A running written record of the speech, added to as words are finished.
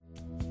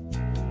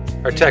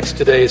Our text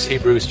today is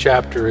Hebrews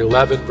chapter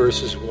 11,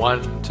 verses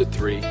 1 to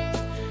 3.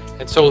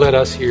 And so let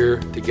us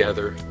hear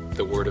together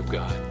the Word of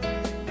God.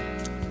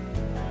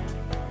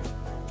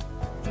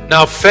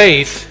 Now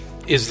faith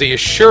is the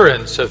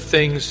assurance of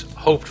things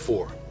hoped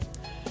for,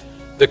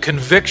 the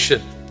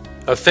conviction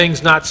of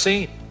things not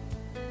seen.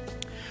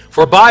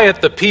 For by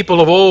it the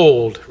people of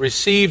old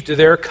received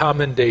their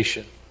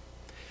commendation.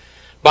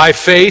 By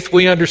faith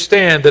we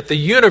understand that the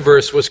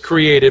universe was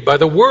created by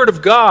the Word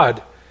of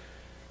God,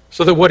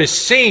 so that what is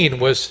seen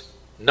was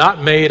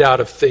not made out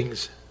of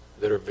things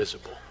that are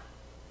visible.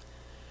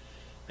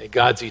 May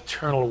God's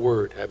eternal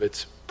Word have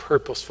its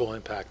purposeful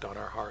impact on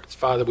our hearts.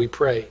 Father, we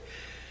pray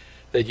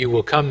that you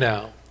will come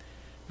now,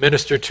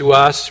 minister to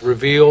us,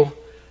 reveal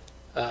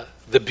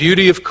the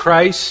beauty of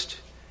Christ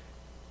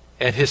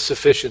and his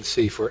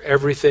sufficiency for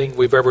everything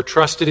we've ever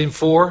trusted him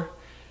for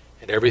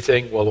and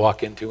everything we'll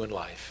walk into in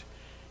life.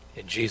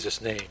 In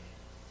Jesus' name,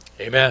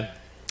 amen.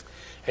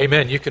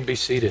 Amen. You can be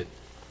seated.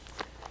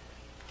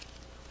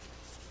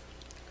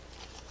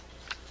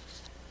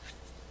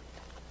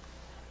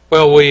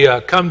 Well, we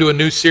come to a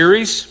new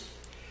series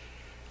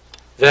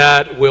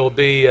that will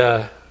be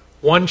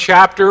one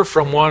chapter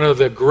from one of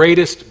the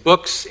greatest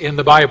books in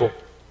the Bible.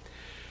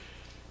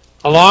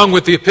 Along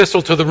with the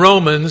Epistle to the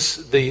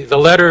Romans, the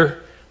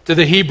letter to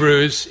the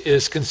Hebrews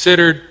is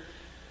considered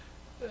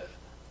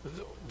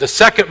the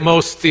second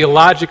most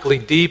theologically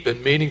deep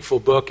and meaningful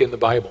book in the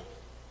Bible.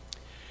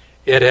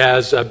 It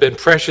has been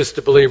precious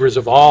to believers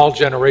of all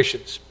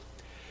generations.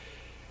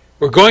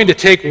 We're going to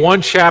take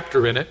one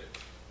chapter in it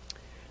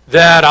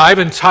that I've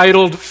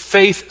entitled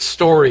Faith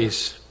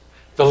Stories,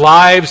 the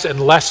Lives and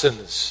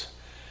Lessons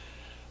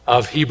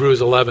of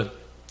Hebrews 11.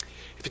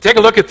 If you take a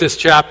look at this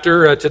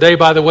chapter, today,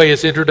 by the way,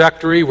 is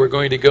introductory. We're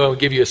going to go and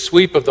give you a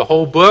sweep of the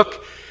whole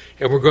book,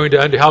 and we're going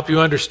to help you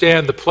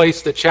understand the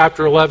place that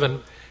chapter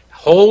 11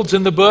 holds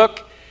in the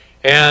book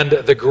and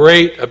the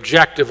great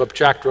objective of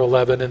chapter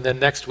 11. And then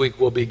next week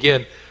we'll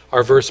begin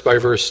our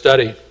verse-by-verse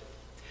study.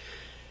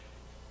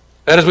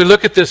 And as we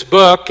look at this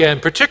book,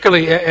 and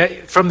particularly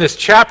from this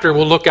chapter,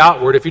 we'll look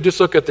outward. If you just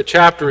look at the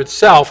chapter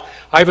itself,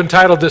 I've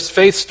entitled this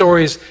Faith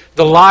Stories,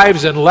 the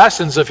Lives and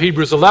Lessons of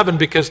Hebrews 11,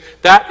 because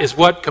that is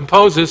what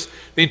composes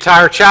the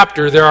entire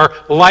chapter. There are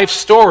life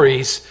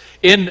stories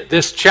in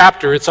this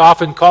chapter. It's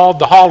often called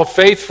the Hall of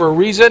Faith for a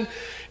reason.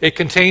 It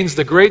contains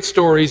the great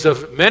stories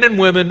of men and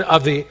women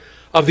of the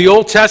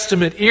Old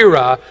Testament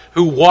era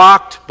who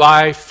walked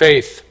by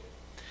faith.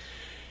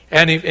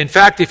 And in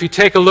fact, if you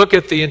take a look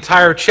at the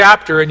entire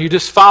chapter and you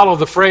just follow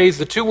the phrase,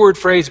 the two-word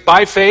phrase,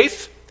 by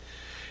faith,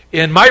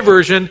 in my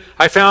version,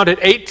 I found it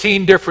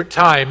 18 different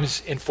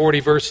times in 40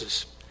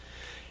 verses.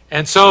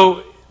 And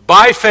so,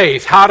 by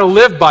faith, how to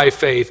live by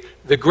faith,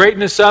 the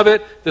greatness of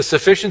it, the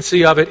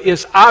sufficiency of it,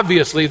 is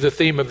obviously the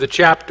theme of the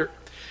chapter.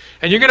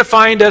 And you're going to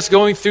find us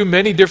going through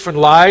many different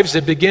lives.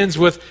 It begins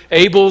with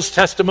Abel's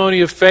testimony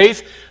of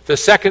faith, the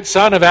second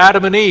son of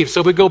Adam and Eve.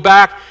 So we go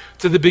back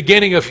to the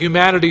beginning of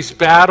humanity's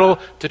battle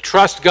to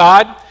trust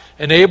God.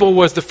 And Abel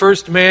was the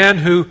first man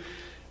who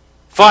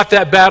fought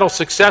that battle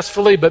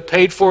successfully but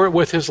paid for it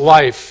with his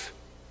life.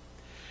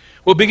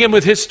 We'll begin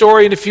with his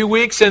story in a few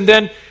weeks, and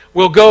then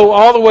we'll go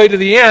all the way to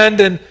the end.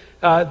 And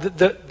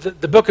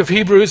the book of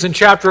Hebrews in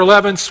chapter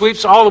 11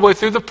 sweeps all the way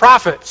through the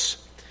prophets.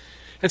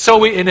 And so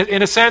we,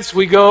 in a sense,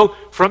 we go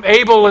from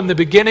Abel in the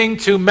beginning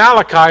to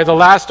Malachi, the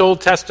last Old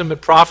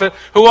Testament prophet,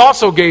 who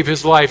also gave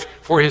his life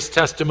for his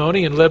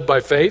testimony and lived by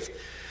faith.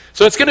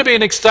 So it's going to be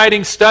an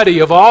exciting study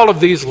of all of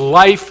these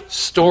life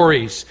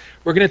stories.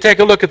 We're going to take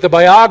a look at the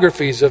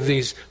biographies of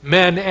these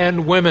men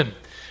and women.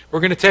 We're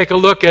going to take a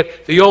look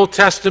at the Old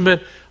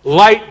Testament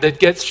light that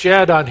gets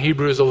shed on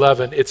Hebrews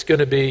 11. It's going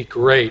to be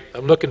great.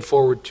 I'm looking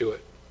forward to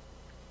it.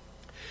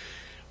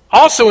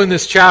 Also in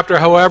this chapter,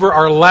 however,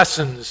 are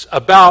lessons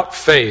about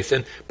faith.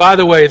 And by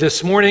the way,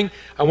 this morning,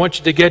 I want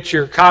you to get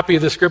your copy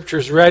of the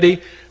Scriptures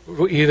ready,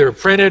 either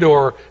printed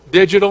or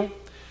digital.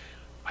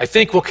 I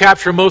think we'll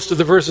capture most of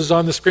the verses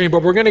on the screen,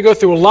 but we're going to go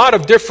through a lot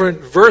of different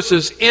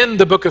verses in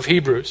the book of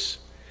Hebrews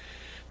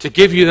to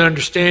give you an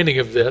understanding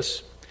of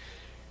this.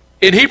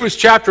 In Hebrews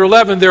chapter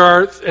 11, there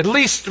are at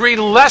least 3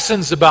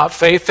 lessons about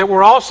faith that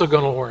we're also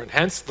going to learn,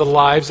 hence the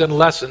lives and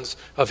lessons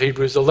of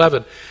Hebrews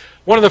 11.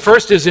 One of the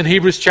first is in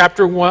Hebrews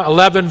chapter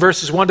 11,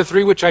 verses 1 to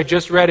 3, which I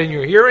just read in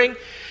your hearing.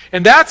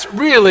 And that's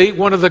really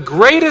one of the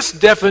greatest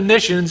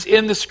definitions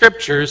in the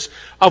Scriptures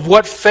of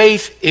what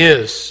faith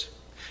is.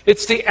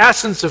 It's the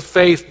essence of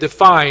faith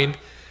defined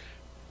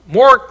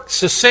more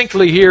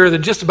succinctly here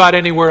than just about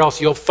anywhere else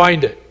you'll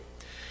find it.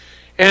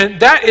 And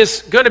that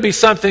is going to be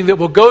something that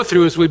we'll go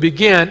through as we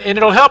begin, and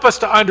it'll help us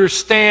to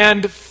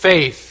understand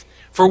faith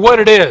for what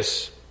it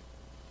is.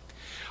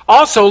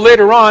 Also,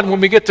 later on,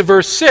 when we get to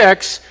verse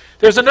 6,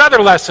 there's another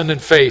lesson in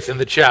faith in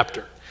the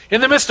chapter.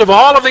 In the midst of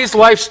all of these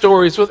life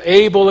stories with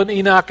Abel and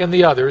Enoch and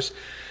the others,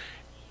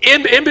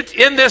 in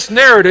this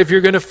narrative,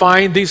 you're going to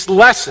find these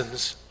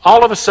lessons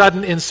all of a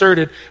sudden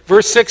inserted.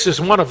 Verse 6 is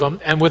one of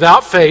them. And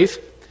without faith,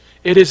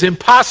 it is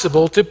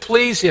impossible to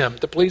please him,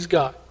 to please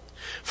God.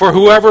 For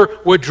whoever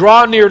would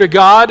draw near to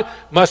God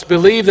must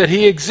believe that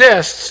he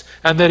exists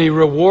and that he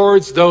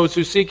rewards those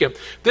who seek him.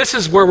 This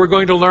is where we're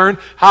going to learn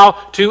how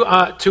to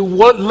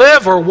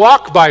live or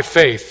walk by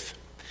faith.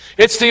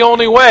 It's the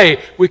only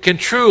way we can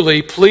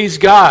truly please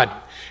God.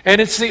 And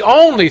it's the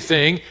only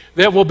thing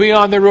that will be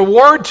on the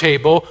reward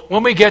table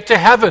when we get to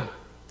heaven.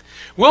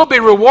 We'll be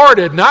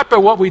rewarded not by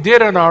what we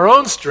did in our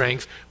own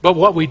strength, but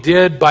what we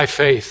did by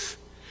faith.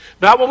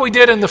 Not what we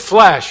did in the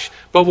flesh,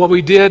 but what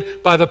we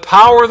did by the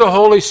power of the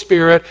Holy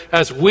Spirit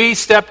as we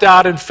stepped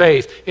out in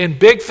faith. In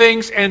big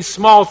things and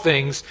small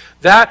things,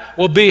 that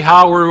will be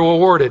how we're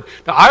rewarded.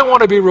 Now, I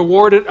want to be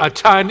rewarded a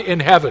ton in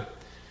heaven.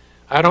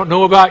 I don't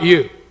know about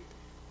you.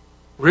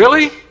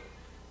 Really?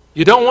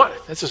 You don't want?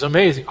 This is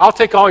amazing. I'll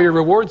take all your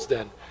rewards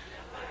then.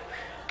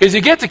 Because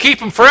you get to keep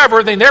them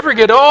forever. They never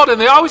get old, and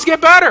they always get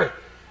better.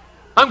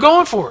 I'm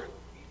going for it.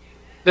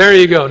 There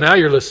you go. Now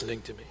you're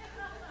listening to me.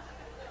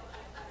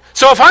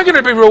 So if I'm going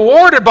to be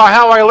rewarded by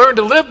how I learn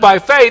to live by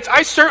faith,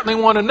 I certainly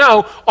want to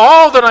know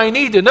all that I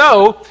need to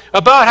know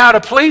about how to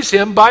please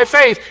him by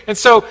faith. And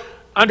so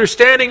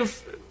understanding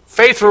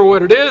faith for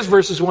what it is,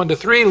 verses 1 to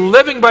 3,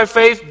 living by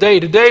faith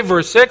day to day,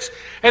 verse 6.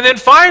 And then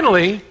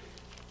finally,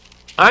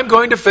 I'm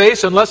going to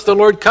face, unless the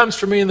Lord comes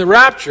for me in the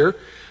rapture,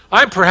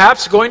 I'm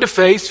perhaps going to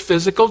face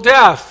physical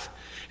death.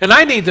 And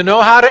I need to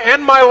know how to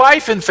end my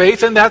life in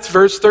faith, and that's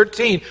verse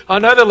 13.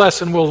 Another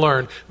lesson we'll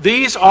learn.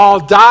 These all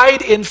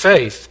died in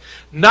faith,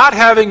 not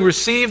having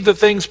received the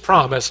things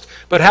promised,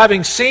 but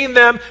having seen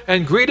them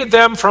and greeted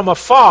them from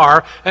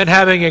afar, and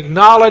having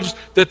acknowledged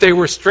that they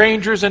were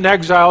strangers and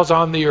exiles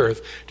on the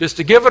earth. Just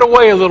to give it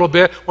away a little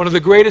bit, one of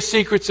the greatest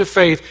secrets of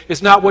faith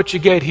is not what you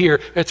get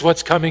here, it's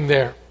what's coming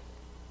there.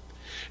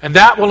 And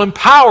that will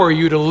empower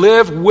you to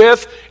live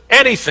with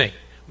anything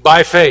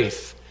by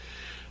faith.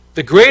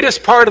 The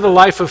greatest part of the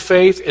life of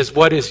faith is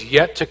what is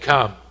yet to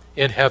come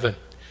in heaven.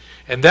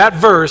 And that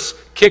verse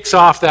kicks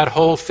off that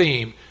whole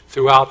theme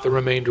throughout the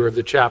remainder of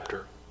the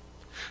chapter.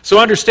 So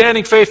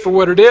understanding faith for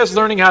what it is,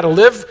 learning how to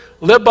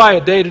live by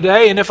it day to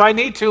day, and if I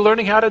need to,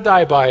 learning how to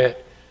die by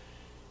it,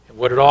 and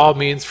what it all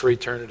means for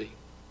eternity.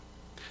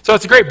 So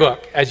it's a great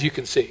book, as you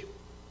can see.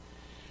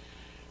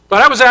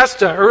 But I was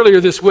asked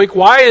earlier this week,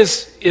 why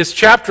is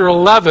chapter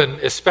 11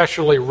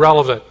 especially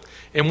relevant?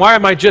 And why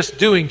am I just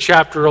doing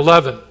chapter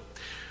 11?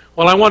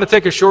 Well, I want to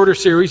take a shorter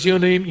series. You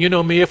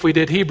know me, if we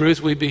did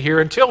Hebrews, we'd be here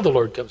until the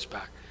Lord comes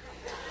back.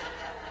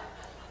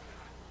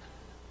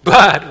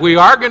 But we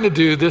are going to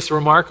do this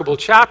remarkable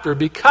chapter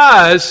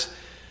because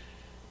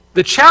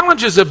the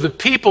challenges of the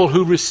people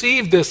who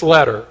received this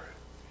letter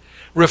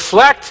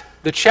reflect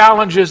the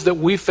challenges that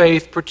we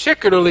face,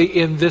 particularly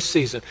in this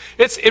season.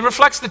 It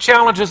reflects the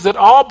challenges that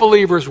all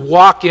believers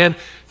walk in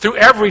through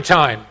every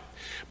time.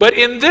 But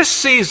in this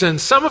season,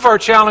 some of our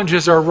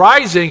challenges are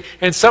rising,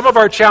 and some of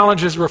our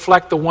challenges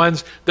reflect the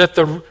ones that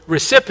the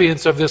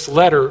recipients of this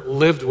letter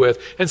lived with.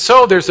 And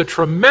so there's a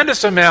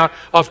tremendous amount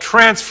of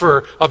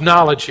transfer of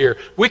knowledge here.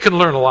 We can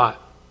learn a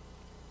lot.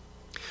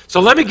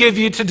 So let me give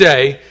you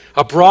today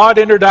a broad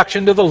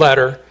introduction to the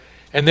letter,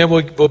 and then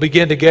we'll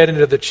begin to get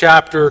into the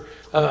chapter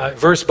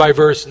verse by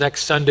verse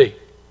next Sunday.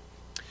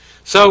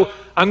 So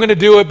I'm going to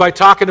do it by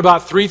talking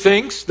about three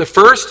things. The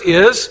first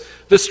is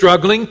the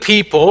struggling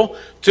people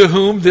to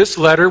whom this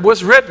letter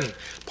was written.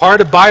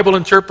 Part of Bible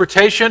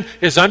interpretation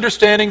is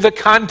understanding the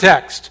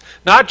context,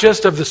 not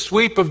just of the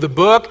sweep of the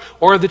book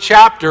or the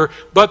chapter,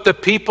 but the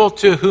people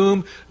to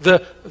whom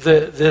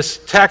this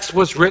text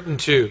was written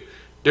to.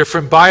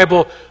 Different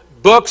Bible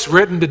books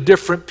written to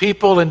different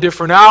people in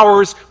different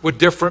hours with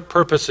different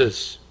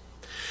purposes.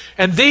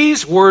 And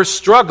these were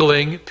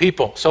struggling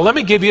people. So let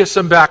me give you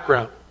some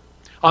background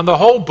on the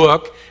whole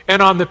book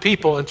and on the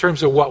people in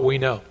terms of what we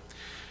know.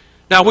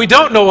 Now, we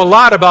don't know a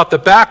lot about the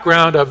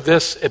background of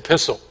this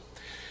epistle.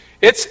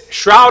 It's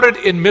shrouded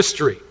in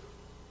mystery.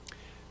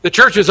 The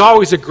church has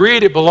always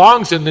agreed it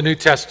belongs in the New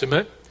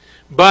Testament,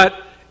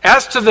 but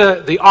as to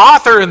the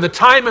author and the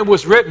time it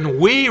was written,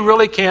 we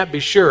really can't be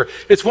sure.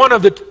 It's one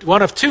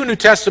of two New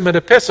Testament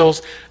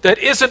epistles that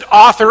isn't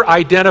author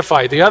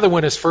identified. The other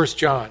one is 1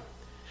 John.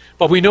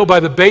 But we know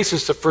by the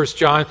basis of 1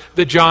 John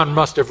that John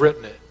must have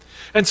written it.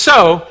 And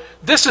so,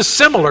 this is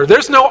similar.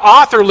 There's no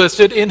author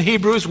listed in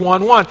Hebrews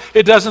 1:1.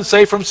 It doesn't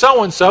say from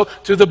so-and-so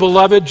to the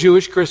beloved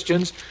Jewish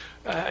Christians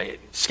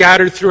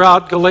scattered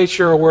throughout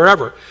Galatia or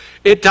wherever.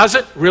 It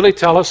doesn't really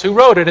tell us who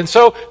wrote it. And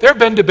so there have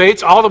been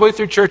debates all the way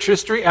through church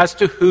history as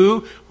to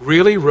who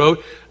really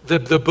wrote the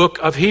book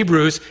of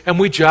Hebrews, and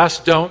we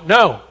just don't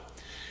know.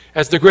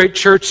 As the great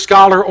church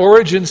scholar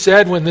Origen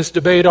said when this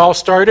debate all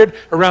started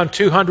around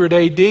 200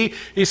 AD,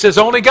 he says,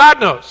 only God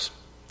knows.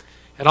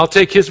 And I'll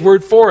take his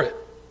word for it.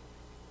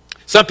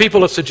 Some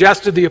people have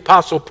suggested the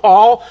Apostle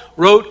Paul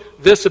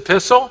wrote this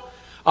epistle.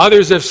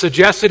 Others have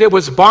suggested it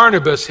was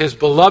Barnabas, his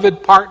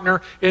beloved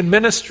partner in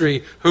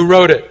ministry, who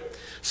wrote it.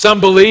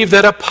 Some believe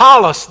that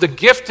Apollos, the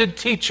gifted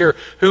teacher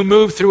who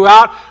moved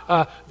throughout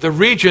the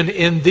region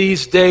in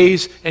these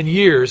days and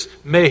years,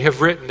 may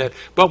have written it.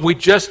 But we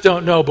just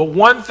don't know. But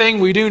one thing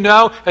we do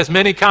know, as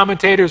many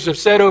commentators have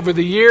said over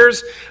the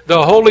years,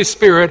 the Holy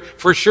Spirit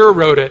for sure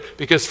wrote it.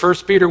 Because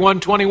 1 Peter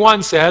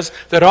 1:21 says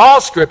that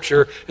all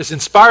Scripture is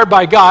inspired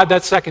by God.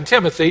 That's 2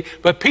 Timothy.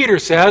 But Peter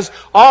says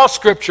all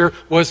Scripture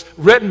was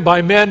written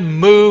by men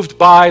moved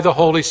by the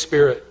Holy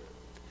Spirit.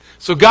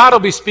 So God will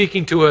be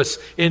speaking to us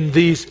in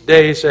these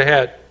days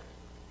ahead.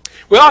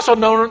 We also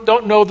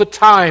don't know the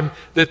time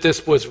that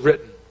this was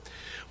written.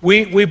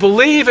 We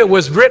believe it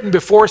was written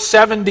before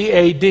 70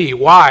 AD.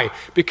 Why?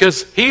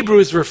 Because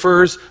Hebrews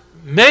refers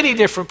many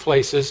different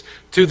places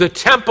to the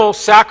temple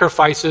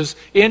sacrifices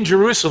in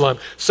Jerusalem.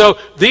 So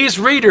these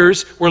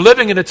readers were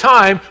living in a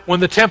time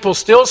when the temple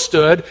still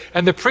stood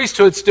and the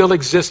priesthood still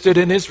existed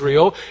in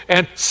Israel,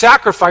 and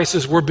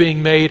sacrifices were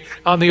being made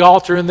on the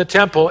altar in the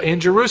temple in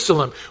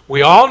Jerusalem.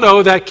 We all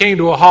know that came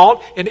to a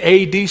halt in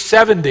AD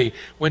 70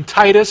 when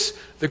Titus,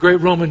 the great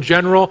Roman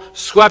general,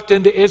 swept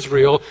into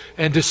Israel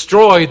and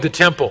destroyed the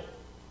temple.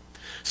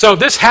 So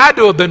this had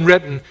to have been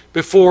written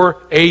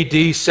before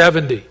AD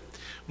 70.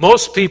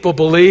 Most people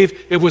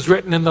believe it was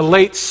written in the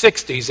late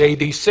 60s,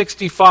 AD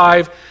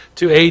 65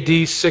 to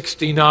AD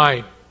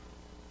 69.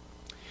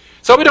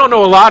 So we don't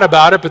know a lot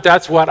about it, but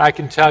that's what I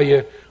can tell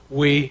you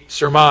we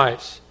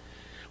surmise.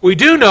 We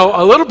do know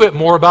a little bit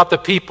more about the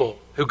people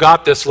who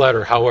got this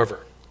letter,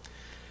 however.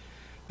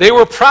 They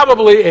were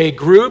probably a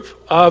group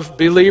of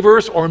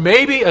believers, or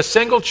maybe a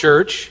single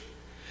church,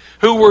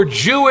 who were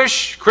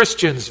Jewish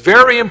Christians,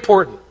 very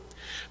important.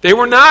 They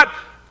were not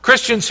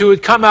Christians who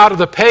had come out of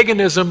the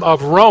paganism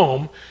of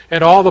Rome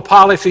and all the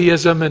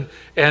polytheism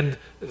and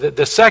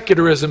the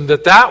secularism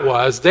that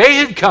was. They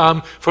had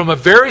come from a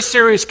very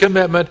serious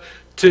commitment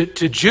to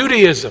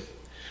Judaism.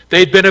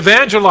 They'd been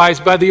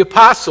evangelized by the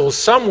apostles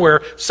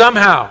somewhere,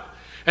 somehow.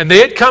 And they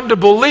had come to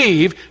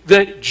believe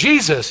that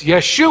Jesus,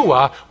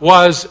 Yeshua,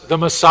 was the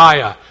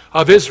Messiah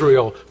of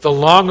Israel, the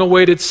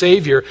long-awaited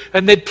Savior.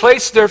 And they'd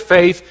placed their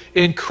faith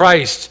in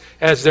Christ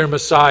as their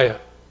Messiah.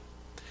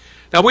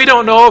 Now, we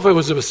don't know if it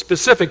was a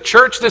specific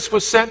church this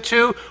was sent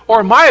to,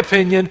 or my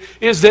opinion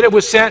is that it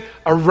was sent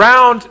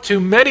around to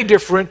many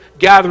different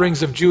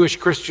gatherings of Jewish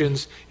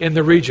Christians in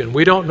the region.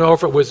 We don't know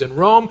if it was in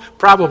Rome,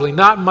 probably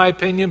not in my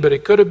opinion, but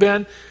it could have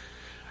been.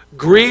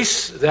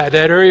 Greece, that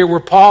area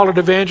where Paul had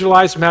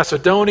evangelized,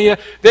 Macedonia.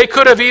 They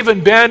could have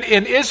even been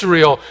in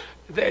Israel,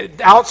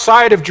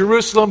 outside of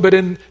Jerusalem, but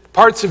in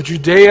parts of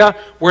Judea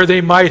where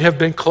they might have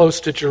been close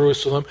to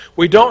Jerusalem.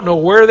 We don't know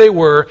where they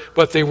were,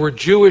 but they were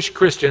Jewish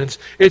Christians.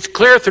 It's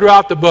clear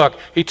throughout the book.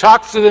 He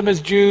talks to them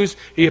as Jews.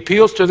 He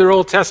appeals to their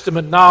Old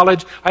Testament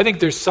knowledge. I think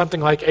there's something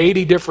like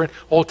 80 different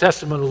Old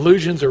Testament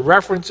allusions or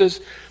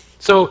references.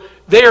 So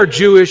they are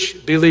Jewish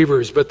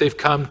believers, but they've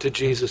come to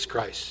Jesus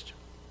Christ.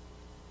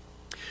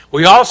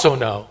 We also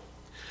know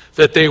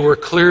that they were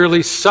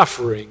clearly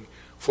suffering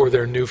for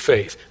their new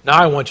faith. Now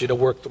I want you to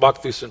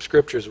walk through some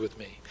scriptures with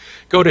me.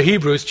 Go to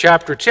Hebrews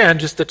chapter 10,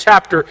 just the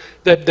chapter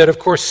that of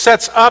course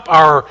sets up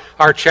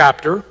our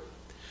chapter.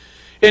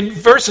 In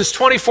verses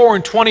 24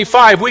 and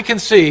 25, we can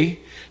see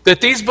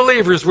that these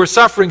believers were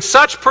suffering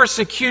such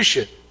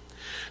persecution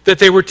that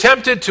they were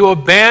tempted to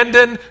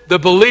abandon the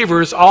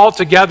believers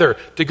altogether,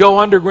 to go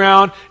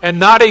underground and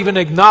not even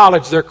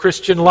acknowledge their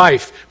Christian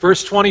life.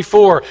 Verse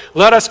 24,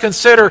 let us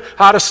consider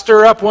how to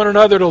stir up one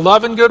another to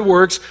love and good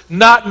works,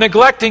 not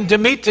neglecting to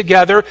meet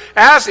together,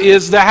 as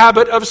is the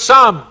habit of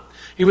some.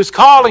 He was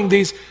calling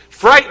these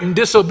frightened,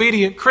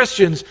 disobedient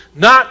Christians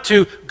not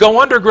to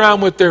go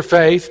underground with their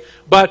faith,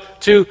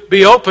 but to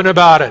be open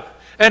about it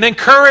and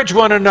encourage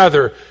one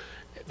another.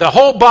 The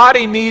whole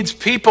body needs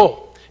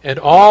people, and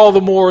all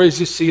the more as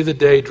you see the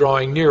day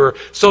drawing nearer.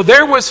 So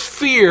there was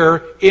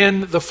fear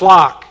in the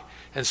flock,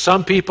 and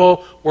some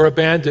people were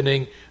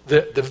abandoning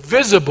the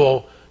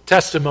visible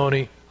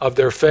testimony of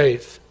their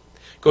faith.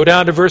 Go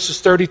down to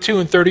verses 32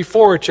 and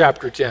 34 of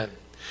chapter 10.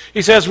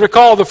 He says,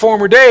 recall the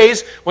former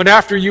days when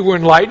after you were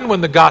enlightened,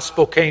 when the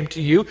gospel came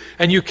to you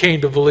and you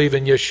came to believe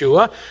in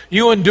Yeshua,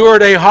 you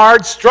endured a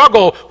hard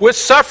struggle with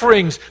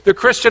sufferings. The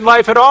Christian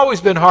life had always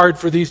been hard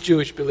for these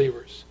Jewish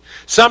believers,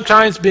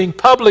 sometimes being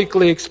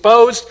publicly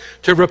exposed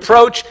to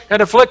reproach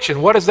and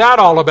affliction. What is that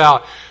all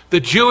about? The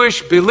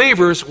Jewish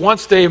believers,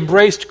 once they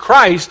embraced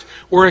Christ,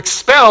 were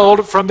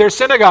expelled from their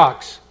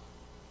synagogues.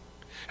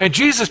 And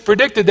Jesus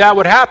predicted that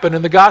would happen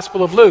in the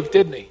Gospel of Luke,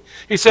 didn't he?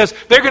 He says,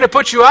 they're going to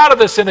put you out of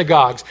the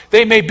synagogues.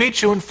 They may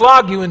beat you and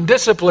flog you and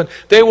discipline.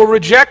 They will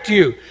reject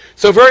you.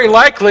 So very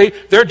likely,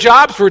 their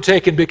jobs were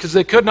taken because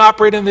they couldn't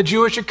operate in the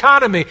Jewish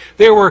economy.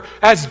 They were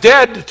as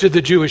dead to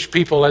the Jewish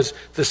people as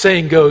the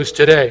saying goes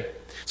today.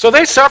 So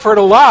they suffered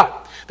a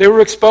lot. They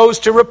were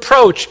exposed to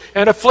reproach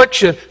and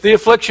affliction, the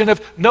affliction of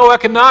no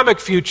economic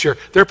future,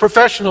 their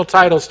professional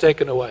titles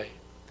taken away.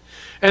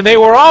 And they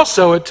were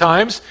also, at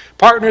times,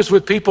 partners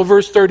with people,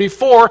 verse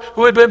 34,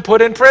 who had been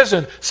put in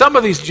prison. Some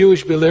of these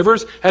Jewish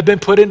believers had been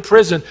put in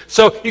prison.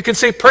 So you can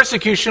see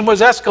persecution was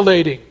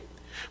escalating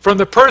from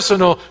the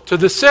personal to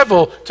the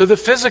civil to the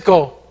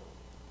physical.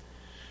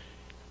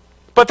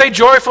 But they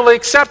joyfully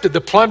accepted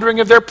the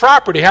plundering of their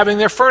property, having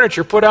their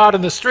furniture put out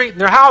in the street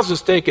and their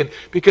houses taken,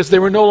 because they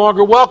were no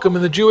longer welcome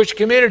in the Jewish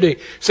community,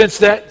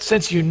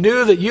 since you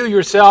knew that you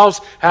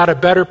yourselves had a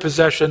better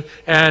possession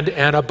and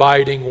an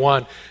abiding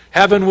one.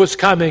 Heaven was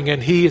coming,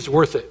 and he is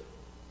worth it.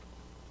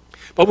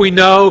 But we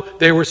know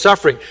they were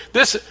suffering.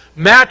 This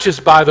matches,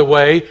 by the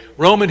way,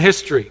 Roman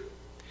history.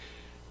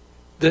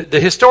 The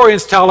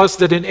historians tell us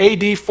that in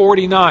AD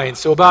 49,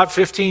 so about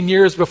 15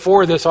 years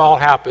before this all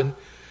happened,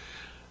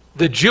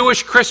 the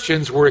Jewish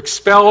Christians were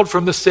expelled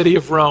from the city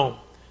of Rome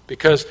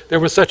because there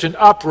was such an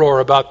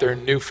uproar about their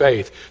new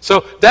faith.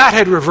 So that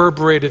had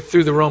reverberated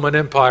through the Roman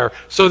Empire.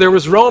 So there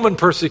was Roman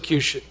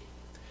persecution.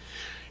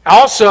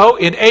 Also,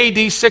 in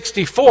AD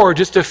 64,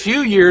 just a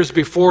few years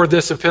before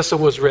this epistle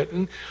was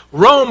written,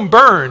 Rome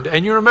burned.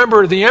 And you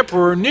remember the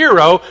Emperor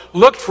Nero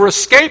looked for a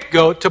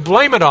scapegoat to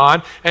blame it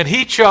on, and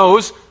he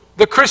chose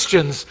the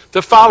Christians,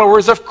 the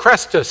followers of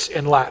Christus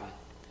in Latin.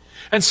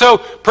 And so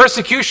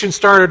persecution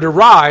started to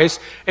rise,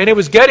 and it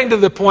was getting to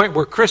the point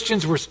where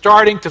Christians were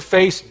starting to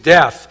face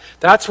death.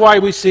 That's why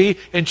we see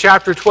in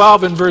chapter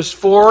 12 and verse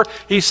 4,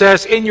 he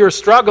says, "In your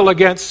struggle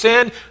against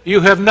sin,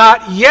 you have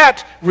not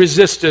yet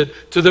resisted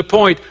to the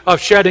point of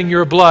shedding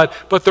your blood."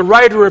 But the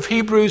writer of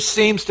Hebrews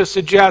seems to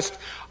suggest,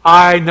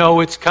 I know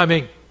it's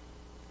coming.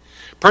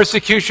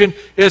 Persecution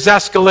is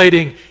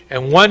escalating,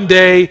 and one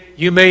day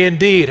you may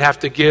indeed have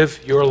to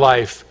give your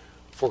life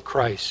for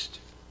Christ.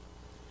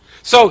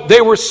 So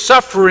they were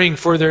suffering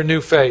for their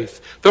new faith.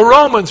 The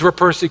Romans were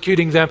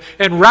persecuting them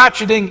and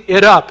ratcheting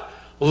it up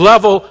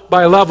level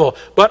by level.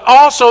 But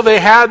also they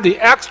had the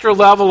extra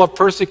level of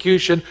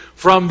persecution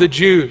from the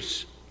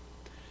Jews.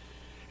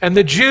 And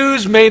the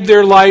Jews made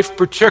their life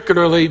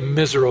particularly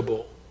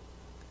miserable.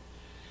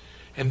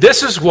 And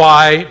this is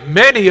why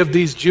many of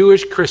these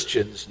Jewish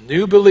Christians,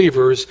 new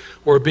believers,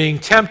 were being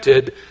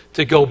tempted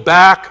to go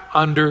back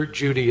under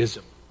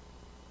Judaism.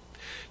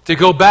 To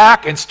go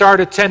back and start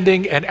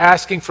attending and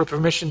asking for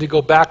permission to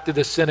go back to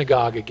the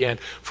synagogue again,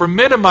 for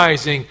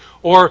minimizing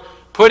or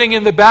putting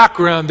in the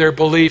background their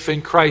belief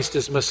in Christ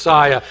as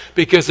Messiah,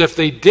 because if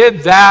they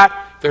did that,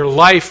 their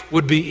life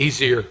would be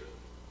easier.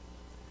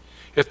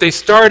 If they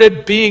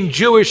started being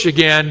Jewish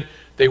again,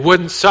 they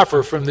wouldn't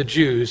suffer from the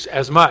Jews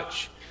as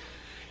much.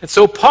 And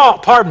so Paul,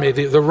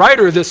 the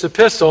writer of this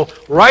epistle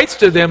writes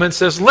to them and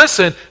says,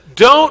 listen,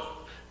 don't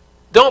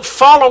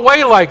fall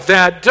away like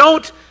that.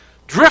 Don't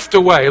drift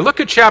away. Look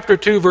at chapter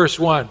 2, verse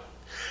 1.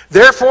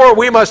 Therefore,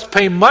 we must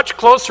pay much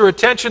closer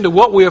attention to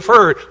what we have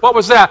heard. What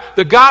was that?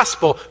 The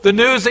gospel, the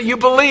news that you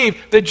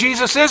believe that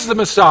Jesus is the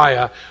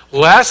Messiah,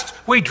 lest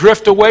we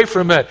drift away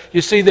from it.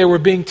 You see, they were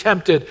being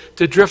tempted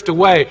to drift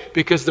away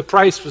because the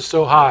price was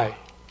so high.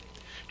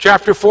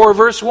 Chapter 4,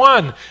 verse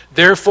 1.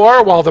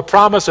 Therefore, while the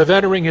promise of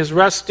entering his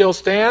rest still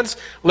stands,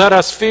 let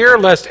us fear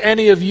lest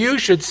any of you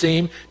should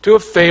seem to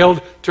have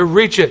failed to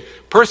reach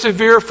it.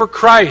 Persevere for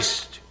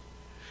Christ.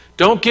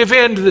 Don't give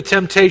in to the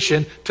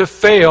temptation to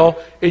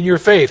fail in your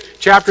faith.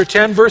 Chapter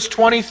 10, verse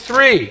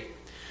 23.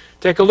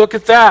 Take a look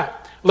at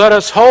that. Let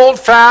us hold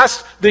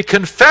fast the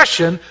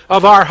confession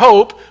of our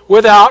hope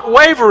without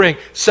wavering.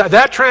 So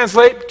that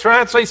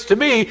translates to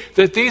me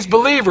that these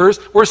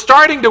believers were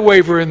starting to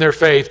waver in their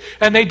faith,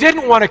 and they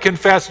didn't want to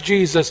confess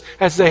Jesus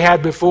as they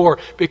had before,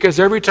 because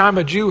every time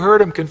a Jew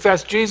heard him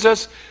confess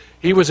Jesus,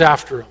 he was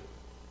after him.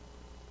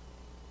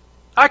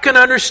 I can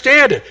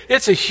understand it.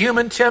 It's a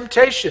human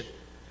temptation.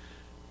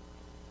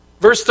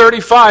 Verse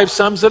 35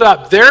 sums it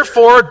up.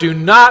 Therefore, do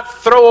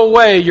not throw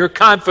away your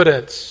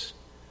confidence.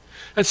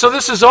 And so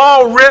this is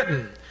all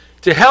written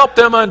to help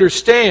them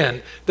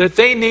understand that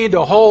they need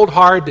to hold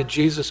hard to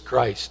Jesus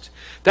Christ.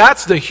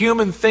 That's the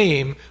human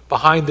theme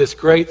behind this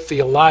great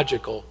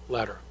theological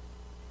letter.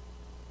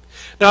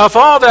 Now, if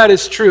all that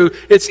is true,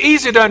 it's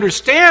easy to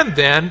understand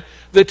then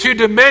the two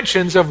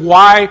dimensions of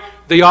why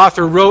the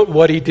author wrote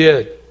what he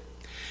did.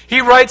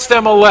 He writes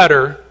them a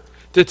letter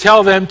to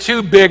tell them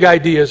two big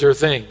ideas or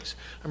things.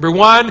 Number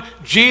one,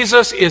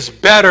 Jesus is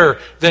better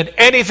than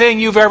anything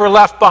you've ever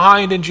left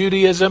behind in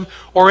Judaism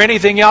or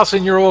anything else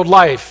in your old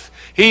life.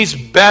 He's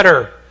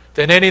better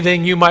than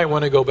anything you might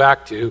want to go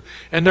back to.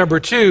 And number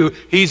two,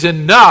 he's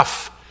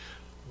enough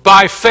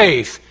by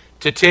faith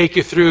to take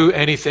you through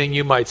anything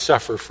you might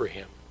suffer for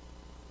him.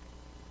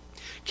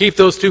 Keep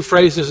those two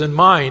phrases in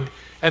mind,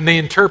 and they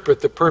interpret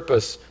the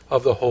purpose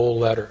of the whole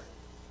letter.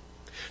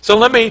 So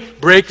let me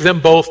break them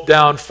both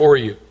down for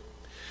you.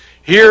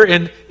 Here,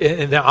 and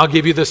I'll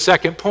give you the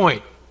second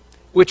point,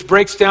 which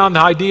breaks down the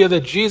idea that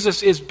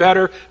Jesus is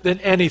better than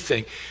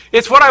anything.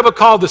 It's what I would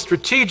call the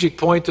strategic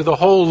point to the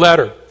whole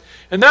letter.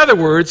 In other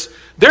words,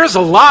 there's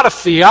a lot of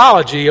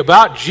theology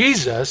about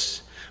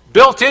Jesus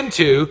built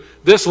into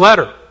this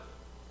letter.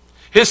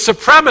 His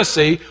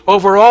supremacy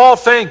over all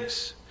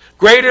things,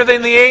 greater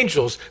than the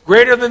angels,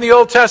 greater than the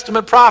Old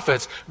Testament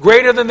prophets,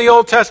 greater than the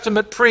Old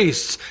Testament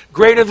priests,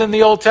 greater than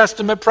the Old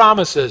Testament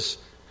promises.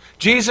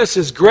 Jesus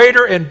is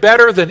greater and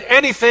better than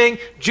anything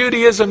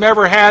Judaism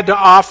ever had to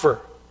offer.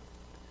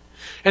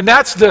 And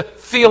that's the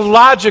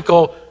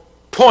theological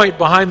point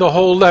behind the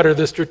whole letter,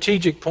 the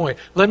strategic point.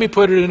 Let me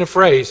put it in a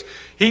phrase.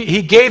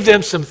 He gave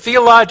them some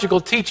theological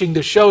teaching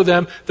to show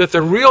them that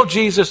the real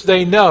Jesus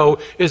they know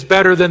is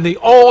better than the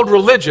old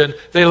religion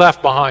they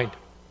left behind.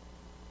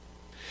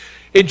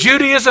 In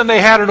Judaism,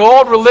 they had an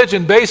old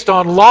religion based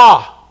on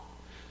law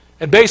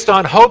and based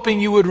on hoping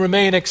you would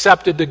remain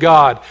accepted to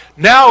God.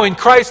 Now in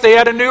Christ, they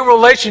had a new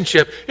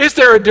relationship. Is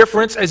there a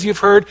difference, as you've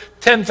heard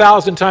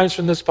 10,000 times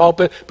from this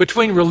pulpit,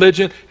 between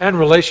religion and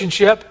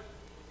relationship?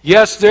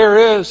 Yes,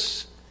 there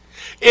is.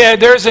 Yeah,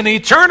 there's an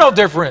eternal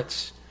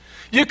difference.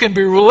 You can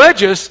be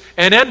religious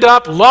and end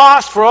up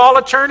lost for all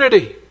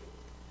eternity.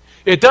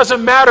 It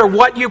doesn't matter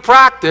what you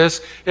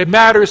practice, it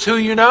matters who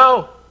you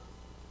know.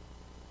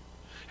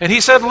 And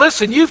he said,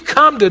 listen, you've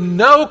come to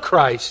know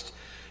Christ,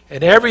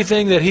 and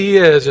everything that he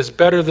is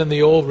better than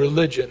the old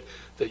religion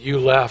that you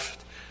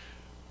left.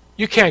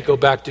 You can't go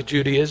back to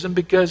Judaism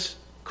because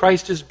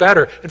Christ is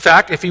better. In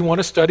fact, if you want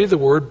to study the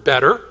word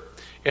better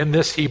in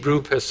this Hebrew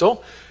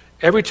epistle,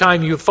 every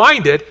time you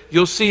find it,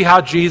 you'll see how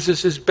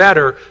Jesus is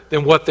better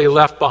than what they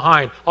left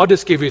behind. I'll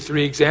just give you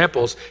 3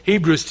 examples.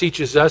 Hebrews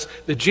teaches us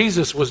that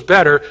Jesus was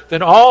better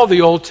than all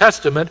the Old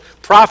Testament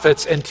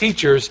prophets and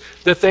teachers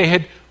that they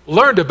had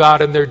learned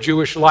about in their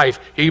Jewish life.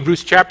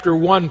 Hebrews chapter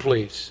 1,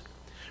 please,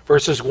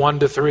 verses 1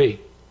 to 3.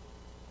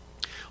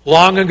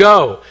 Long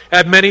ago,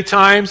 at many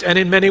times and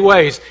in many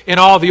ways, in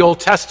all the Old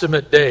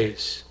Testament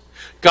days,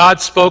 God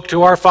spoke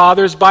to our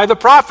fathers by the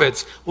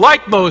prophets,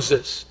 like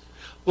Moses,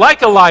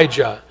 like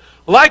Elijah,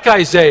 like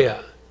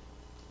Isaiah.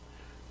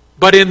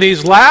 But in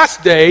these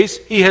last days,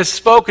 he has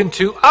spoken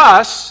to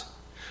us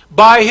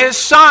by his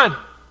Son,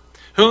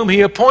 whom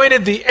he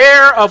appointed the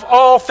heir of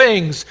all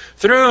things,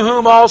 through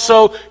whom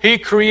also he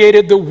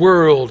created the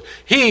world.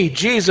 He,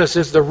 Jesus,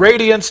 is the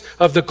radiance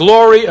of the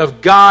glory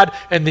of God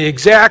and the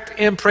exact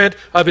imprint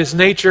of his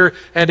nature,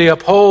 and he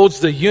upholds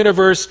the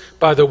universe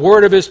by the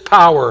word of his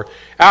power.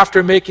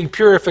 After making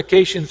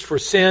purifications for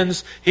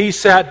sins, he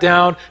sat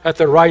down at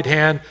the right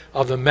hand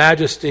of the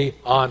Majesty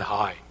on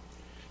high.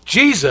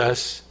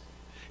 Jesus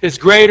is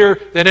greater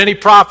than any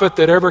prophet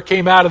that ever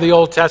came out of the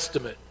Old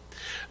Testament.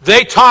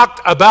 They talked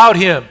about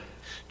him.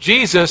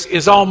 Jesus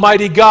is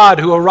Almighty God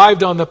who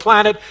arrived on the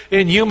planet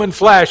in human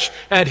flesh,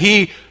 and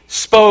he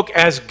spoke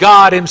as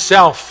God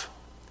himself.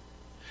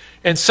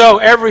 And so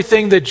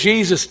everything that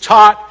Jesus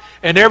taught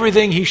and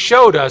everything he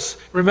showed us,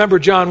 remember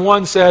John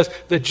 1 says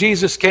that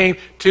Jesus came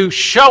to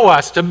show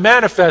us, to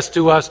manifest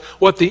to us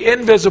what the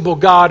invisible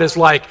God is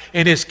like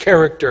in his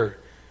character,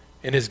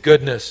 in his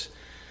goodness.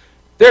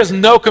 There's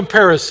no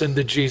comparison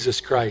to Jesus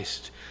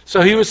Christ. So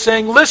he was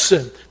saying,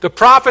 listen, the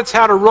prophets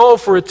had a role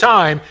for a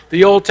time.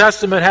 The Old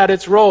Testament had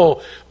its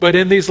role. But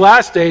in these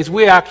last days,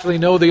 we actually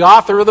know the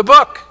author of the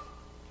book.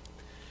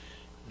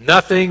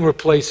 Nothing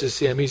replaces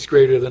him. He's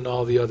greater than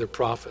all the other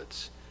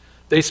prophets.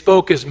 They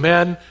spoke as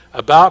men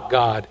about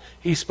God.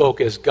 He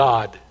spoke as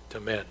God to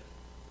men.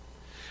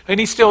 And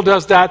he still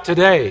does that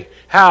today.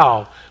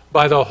 How?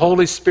 By the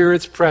Holy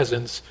Spirit's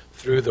presence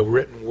through the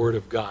written word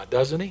of God,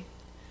 doesn't he?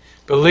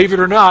 Believe it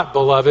or not,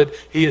 beloved,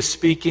 he is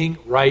speaking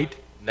right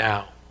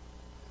now.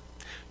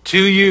 To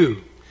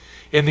you,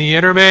 in the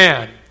inner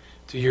man,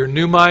 to your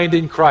new mind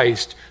in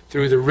Christ,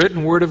 through the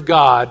written word of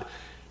God,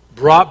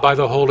 brought by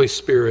the Holy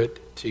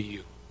Spirit to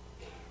you.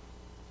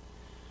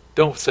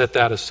 Don't set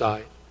that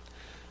aside.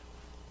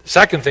 The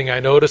second thing I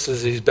notice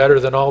is he's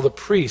better than all the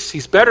priests.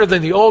 He's better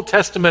than the Old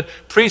Testament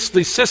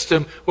priestly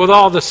system with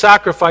all the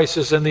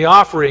sacrifices and the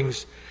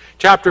offerings.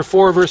 Chapter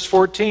 4, verse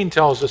 14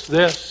 tells us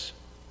this.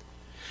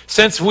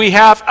 Since we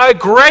have a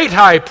great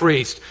high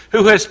priest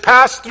who has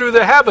passed through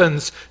the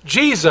heavens,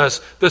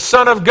 Jesus, the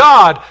Son of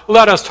God,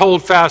 let us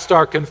hold fast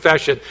our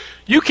confession.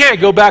 You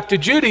can't go back to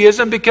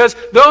Judaism because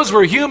those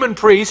were human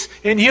priests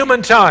in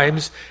human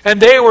times,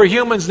 and they were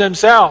humans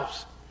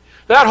themselves.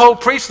 That whole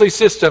priestly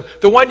system,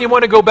 the one you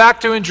want to go back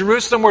to in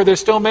Jerusalem where they're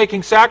still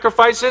making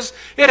sacrifices,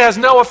 it has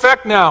no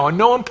effect now and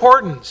no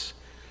importance.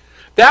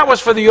 That was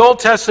for the Old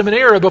Testament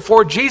era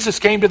before Jesus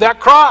came to that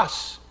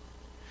cross.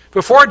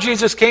 Before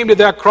Jesus came to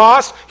that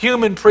cross,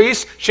 human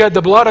priests shed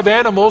the blood of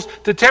animals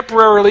to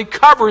temporarily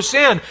cover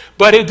sin,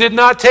 but it did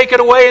not take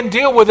it away and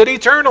deal with it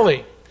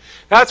eternally.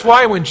 That's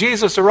why when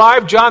Jesus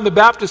arrived, John the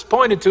Baptist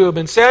pointed to him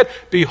and said,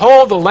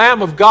 "Behold the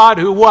Lamb of God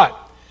who"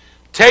 what?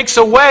 Takes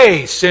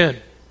away sin.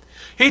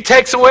 He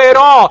takes away it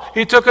all.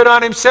 He took it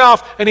on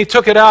himself, and he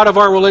took it out of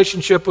our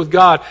relationship with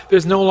God.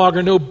 There's no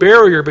longer no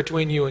barrier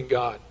between you and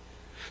God.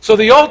 So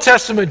the Old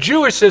Testament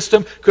Jewish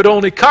system could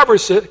only cover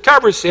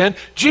sin.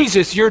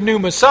 Jesus, your new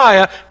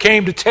Messiah,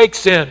 came to take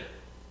sin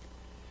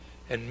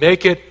and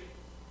make it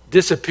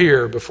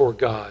disappear before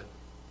God.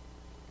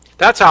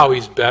 That's how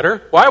he's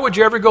better. Why would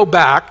you ever go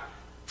back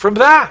from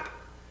that?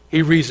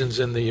 He reasons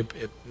in the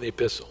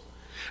epistle.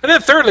 And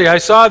then thirdly, I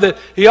saw that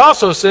he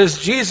also says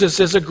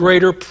Jesus is a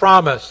greater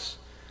promise.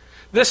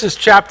 This is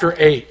chapter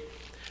 8,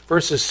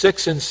 verses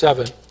 6 and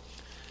 7.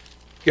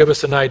 Give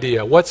us an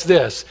idea. What's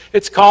this?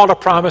 It's called a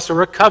promise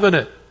or a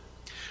covenant.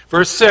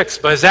 Verse 6,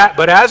 but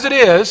as it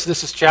is,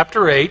 this is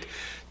chapter 8,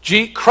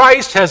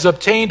 Christ has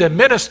obtained a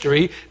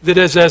ministry that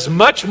is as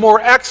much more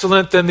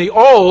excellent than the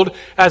old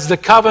as the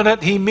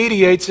covenant he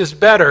mediates is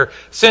better,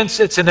 since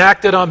it's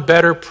enacted on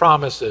better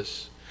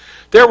promises.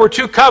 There were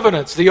two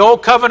covenants. The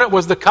old covenant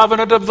was the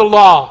covenant of the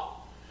law.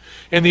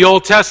 In the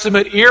Old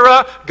Testament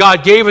era,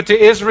 God gave it to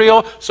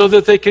Israel so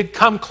that they could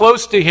come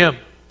close to Him.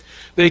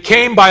 They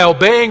came by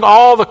obeying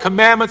all the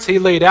commandments He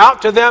laid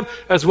out to them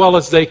as well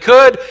as they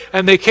could,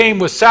 and they came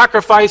with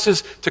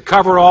sacrifices to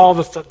cover all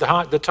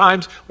the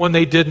times when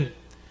they didn't.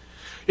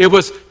 It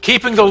was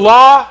keeping the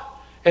law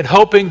and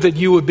hoping that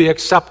you would be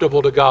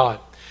acceptable to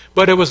God.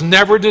 But it was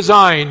never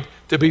designed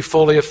to be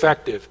fully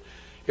effective.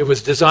 It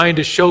was designed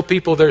to show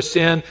people their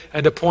sin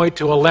and to point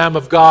to a Lamb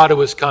of God who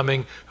was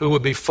coming, who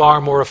would be far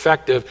more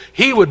effective.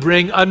 He would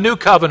bring a new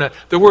covenant.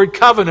 The word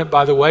covenant,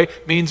 by the way,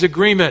 means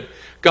agreement.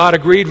 God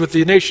agreed with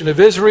the nation of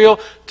Israel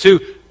to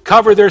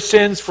cover their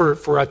sins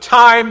for a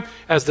time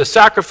as the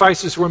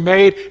sacrifices were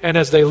made and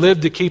as they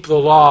lived to keep the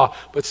law.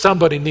 But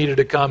somebody needed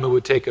to come who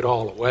would take it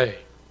all away.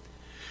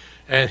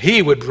 And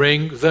He would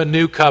bring the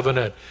new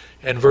covenant.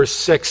 And verse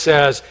 6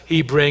 says,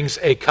 He brings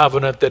a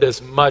covenant that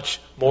is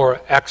much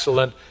more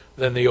excellent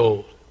than the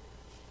old.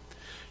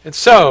 And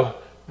so,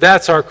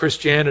 that's our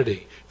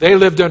Christianity. They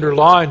lived under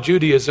law and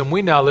Judaism.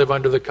 We now live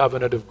under the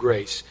covenant of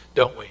grace,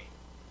 don't we?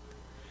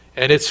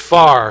 And it's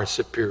far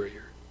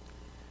superior.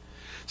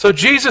 So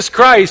Jesus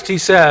Christ, he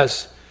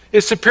says,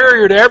 is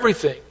superior to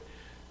everything.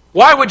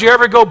 Why would you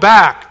ever go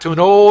back to an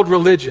old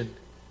religion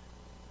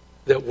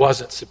that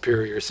wasn't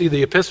superior? See,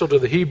 the epistle to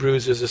the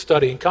Hebrews is a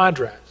study in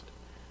contrast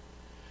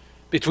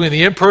between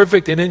the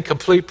imperfect and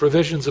incomplete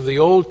provisions of the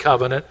old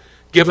covenant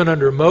given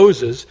under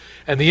Moses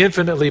and the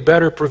infinitely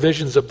better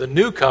provisions of the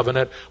new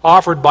covenant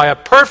offered by a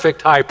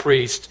perfect high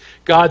priest,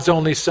 God's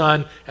only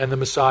Son and the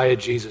Messiah,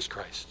 Jesus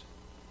Christ.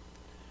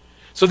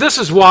 So this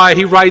is why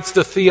he writes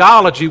the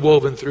theology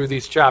woven through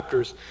these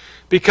chapters,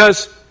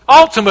 because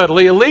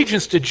ultimately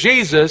allegiance to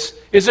Jesus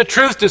is a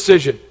truth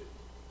decision.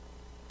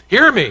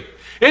 Hear me.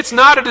 It's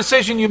not a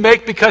decision you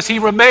make because he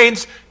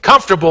remains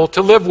comfortable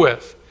to live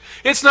with.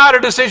 It's not a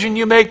decision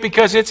you make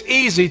because it's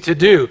easy to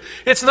do.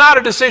 It's not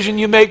a decision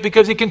you make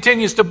because he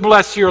continues to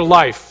bless your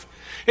life.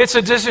 It's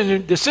a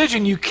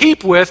decision you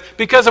keep with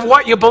because of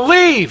what you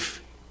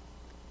believe.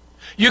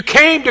 You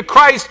came to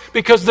Christ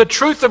because the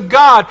truth of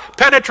God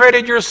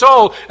penetrated your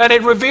soul and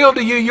it revealed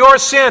to you your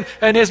sin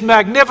and His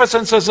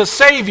magnificence as a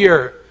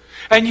Savior.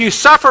 And you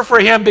suffer for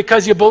Him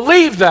because you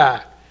believe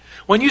that.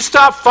 When you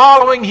stop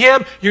following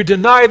Him, you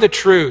deny the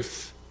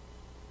truth.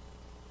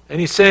 And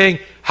he's saying,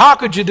 how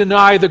could you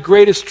deny the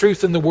greatest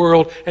truth in the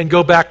world and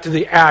go back to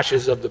the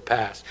ashes of the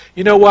past?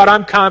 You know what?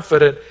 I'm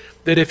confident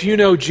that if you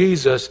know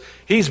Jesus,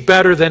 He's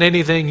better than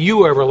anything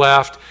you ever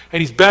left,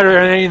 and He's better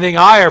than anything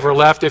I ever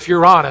left if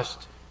you're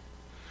honest.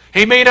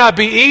 He may not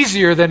be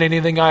easier than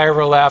anything I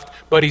ever left,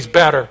 but He's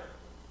better.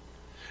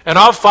 And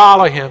I'll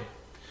follow Him,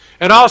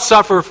 and I'll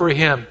suffer for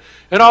Him,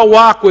 and I'll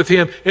walk with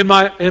Him in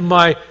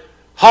my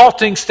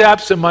halting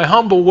steps, in my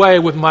humble way,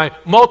 with my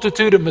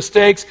multitude of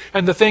mistakes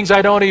and the things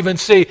I don't even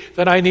see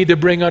that I need to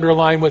bring under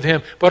line with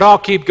Him. But I'll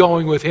keep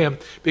going with Him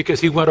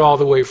because He went all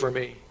the way for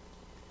me.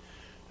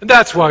 And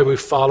that's why we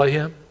follow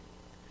Him.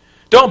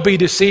 Don't be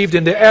deceived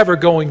into ever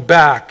going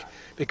back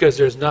because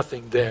there's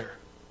nothing there.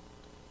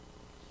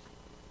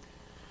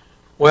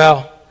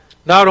 Well,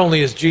 not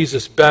only is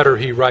Jesus better,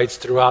 he writes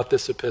throughout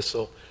this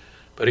epistle,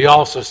 but he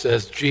also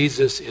says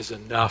Jesus is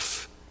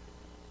enough.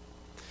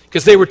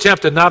 Because they were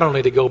tempted not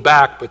only to go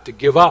back, but to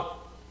give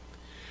up.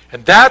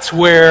 And that's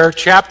where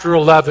chapter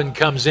 11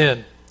 comes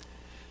in.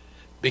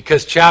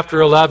 Because chapter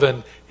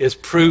 11 is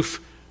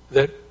proof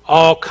that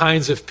all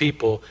kinds of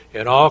people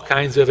in all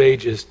kinds of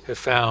ages have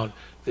found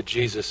that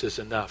Jesus is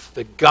enough.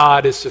 That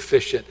God is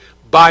sufficient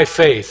by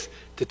faith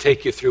to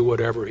take you through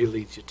whatever He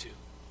leads you to.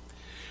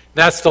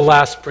 That's the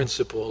last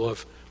principle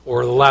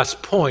or the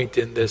last point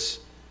in this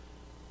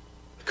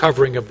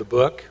covering of the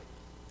book.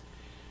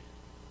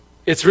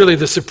 It's really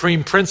the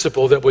supreme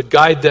principle that would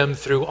guide them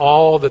through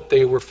all that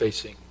they were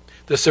facing.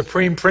 The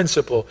supreme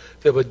principle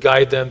that would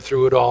guide them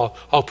through it all.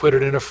 I'll put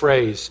it in a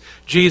phrase.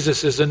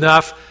 Jesus is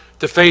enough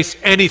to face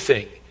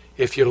anything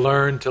if you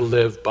learn to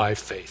live by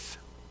faith.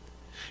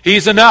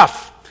 He's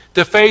enough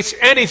to face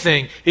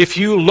anything if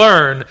you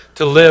learn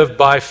to live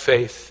by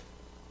faith.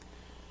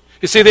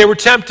 You see, they were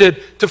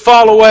tempted to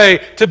fall away,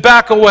 to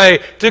back away,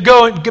 to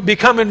go and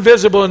become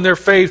invisible in their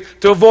faith,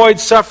 to avoid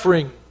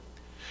suffering.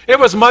 It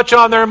was much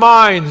on their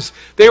minds.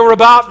 They were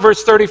about,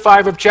 verse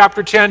 35 of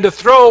chapter 10, to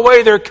throw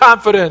away their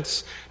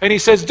confidence. And he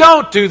says,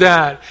 don't do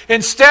that.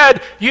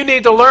 Instead, you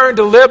need to learn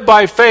to live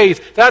by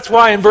faith. That's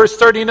why in verse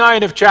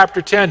 39 of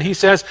chapter 10, he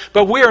says,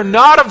 but we are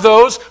not of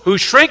those who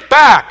shrink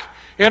back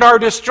and are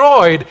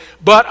destroyed,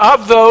 but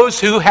of those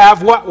who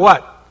have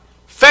what?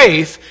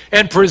 Faith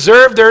and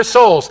preserve their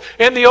souls.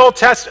 In the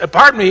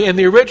in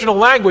the original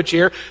language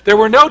here, there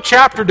were no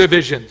chapter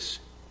divisions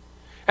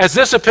as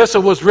this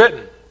epistle was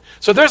written.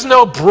 So there's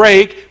no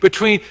break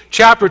between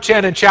chapter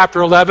 10 and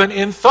chapter 11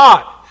 in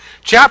thought.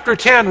 Chapter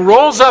 10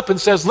 rolls up and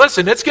says,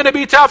 listen, it's going to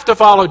be tough to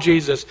follow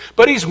Jesus,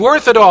 but He's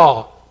worth it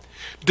all.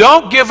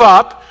 Don't give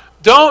up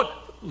don't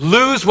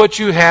lose what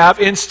you have.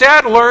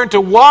 Instead, learn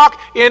to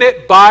walk in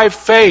it by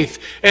faith.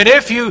 And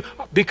if you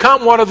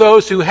become one of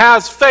those who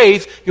has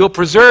faith, you'll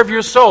preserve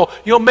your soul.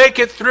 You'll make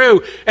it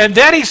through. And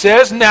then he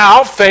says,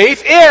 now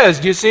faith is.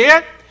 Do you see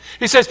it?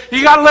 He says,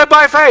 you got to live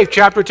by faith.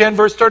 Chapter 10,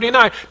 verse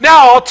 39.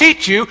 Now I'll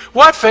teach you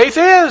what faith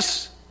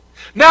is.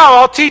 Now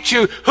I'll teach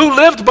you who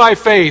lived by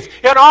faith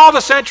in all the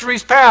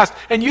centuries past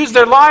and used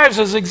their lives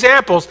as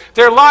examples,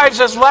 their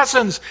lives as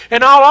lessons.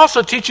 And I'll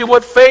also teach you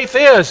what faith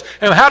is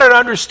and how to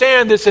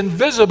understand this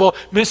invisible,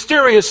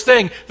 mysterious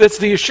thing that's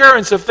the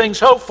assurance of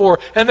things hoped for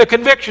and the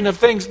conviction of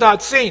things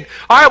not seen.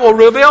 I will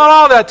reveal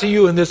all that to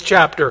you in this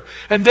chapter.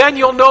 And then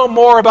you'll know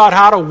more about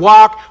how to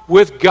walk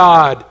with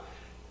God.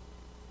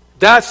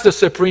 That's the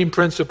supreme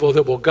principle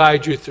that will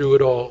guide you through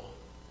it all.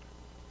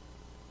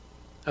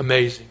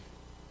 Amazing.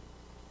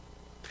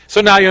 So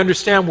now you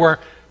understand where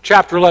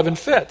chapter 11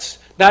 fits.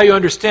 Now you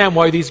understand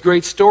why these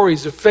great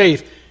stories of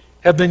faith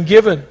have been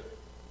given.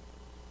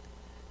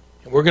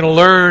 And we're going to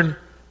learn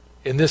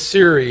in this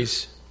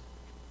series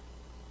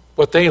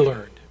what they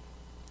learned.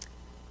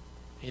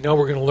 You know,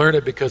 we're going to learn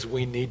it because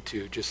we need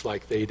to, just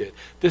like they did.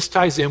 This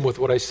ties in with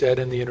what I said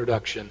in the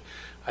introduction.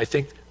 I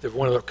think that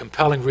one of the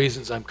compelling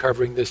reasons I'm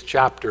covering this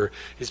chapter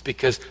is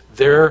because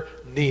their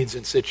needs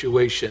and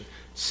situation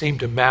seem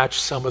to match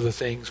some of the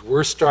things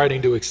we're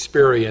starting to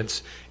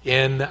experience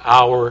in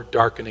our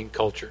darkening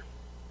culture.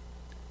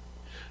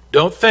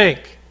 Don't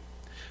think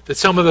that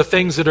some of the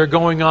things that are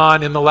going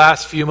on in the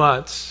last few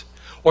months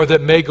or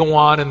that may go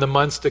on in the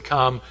months to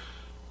come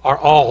are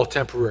all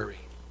temporary.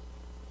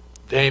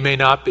 They may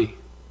not be.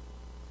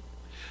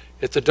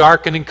 It's a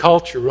darkening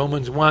culture.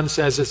 Romans 1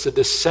 says it's a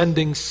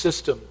descending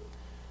system.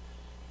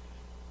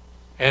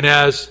 And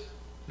as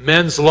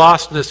men's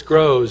lostness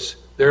grows,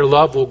 their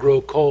love will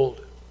grow cold.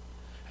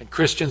 And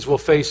Christians will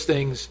face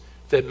things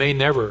that may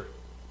never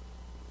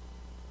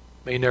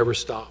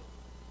stop.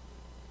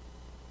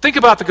 Think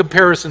about the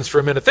comparisons for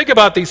a minute. Think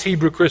about these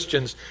Hebrew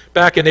Christians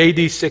back in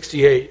AD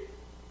 68.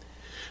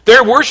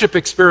 Their worship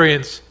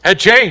experience had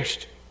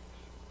changed.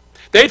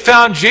 They'd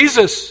found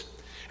Jesus.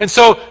 And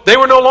so they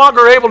were no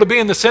longer able to be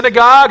in the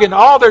synagogue, and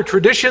all their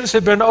traditions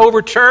had been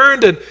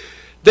overturned, and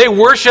they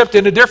worshiped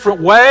in a different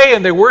way,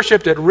 and they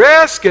worshiped at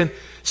risk, and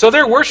so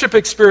their worship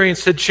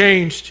experience had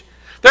changed.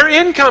 Their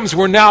incomes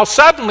were now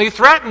suddenly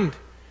threatened.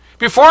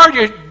 Before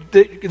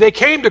they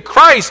came to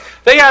Christ,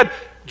 they had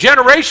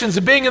generations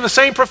of being in the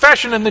same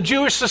profession in the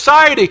Jewish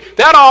society.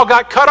 That all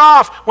got cut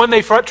off when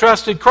they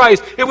trusted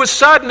Christ. It was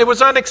sudden. It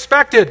was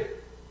unexpected.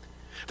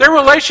 Their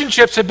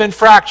relationships had been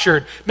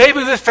fractured.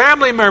 Maybe with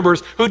family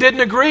members who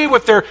didn't agree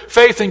with their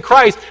faith in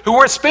Christ, who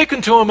weren't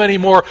speaking to them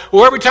anymore,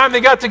 who every time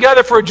they got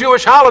together for a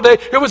Jewish holiday,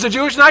 it was a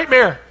Jewish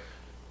nightmare.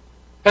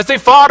 As they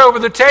fought over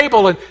the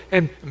table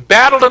and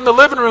battled in the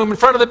living room in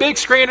front of the big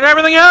screen and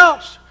everything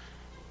else.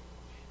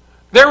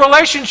 Their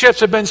relationships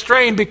had been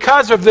strained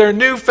because of their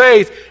new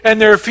faith, and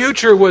their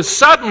future was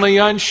suddenly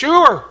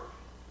unsure.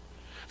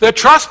 The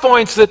trust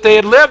points that they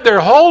had lived their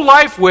whole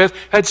life with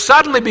had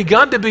suddenly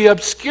begun to be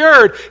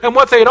obscured, and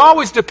what they had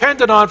always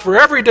depended on for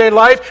everyday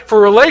life,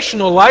 for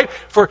relational life,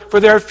 for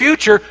their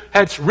future,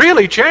 had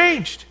really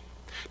changed.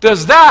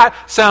 Does that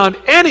sound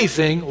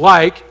anything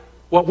like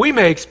what we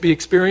may be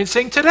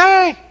experiencing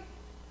today?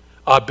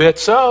 A bit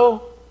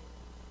so.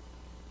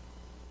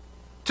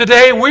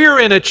 Today we're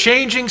in a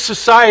changing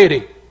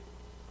society,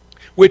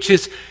 which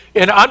is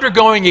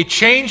undergoing a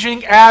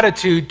changing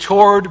attitude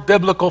toward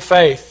biblical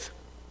faith.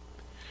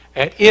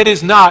 And it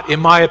is not,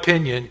 in my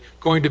opinion,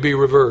 going to be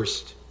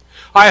reversed.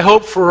 I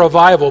hope for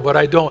revival, but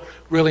I don't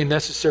really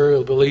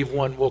necessarily believe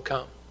one will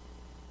come.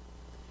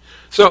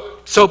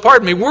 So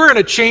pardon me, we're in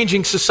a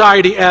changing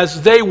society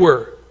as they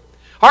were.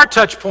 Our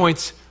touch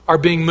points are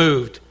being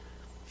moved.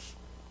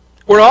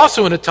 We're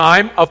also in a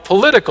time of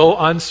political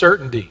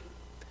uncertainty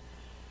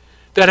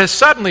that has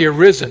suddenly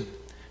arisen,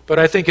 but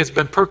I think it's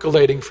been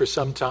percolating for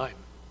some time.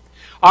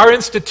 Our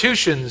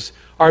institutions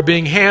are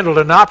being handled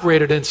and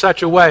operated in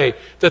such a way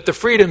that the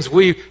freedoms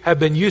we have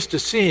been used to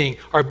seeing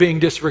are being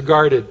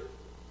disregarded.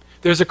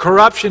 There's a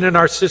corruption in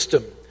our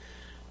system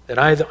that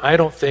I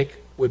don't think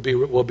will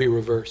be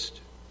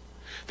reversed.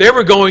 They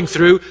were going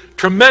through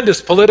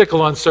tremendous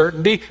political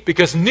uncertainty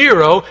because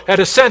Nero had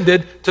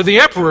ascended to the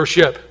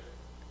emperorship.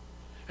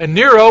 And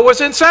Nero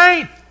was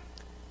insane.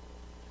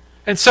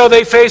 And so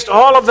they faced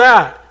all of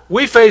that.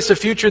 We face a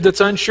future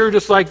that's unsure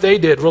just like they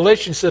did.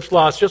 Relationships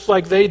lost just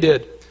like they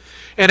did.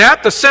 And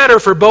at the center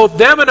for both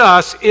them and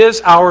us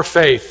is our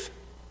faith.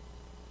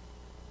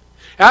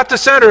 At the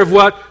center of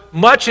what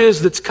much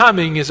is that's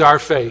coming is our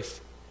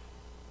faith.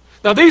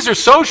 Now these are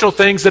social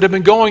things that have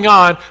been going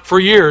on for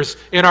years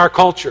in our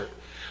culture.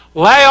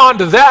 Lay on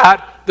to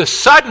that the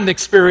sudden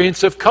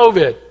experience of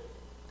COVID.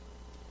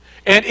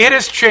 And it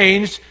has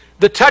changed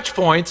the touch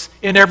points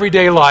in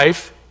everyday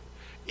life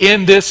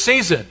in this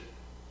season.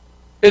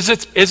 Is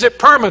it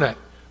permanent?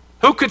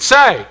 Who could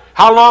say?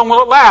 How long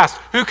will it last?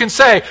 Who can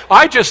say?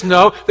 I just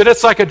know that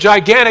it's like a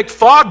gigantic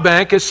fog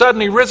bank has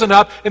suddenly risen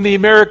up in the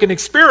American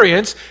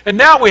experience, and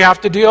now we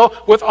have to deal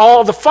with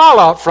all the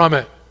fallout from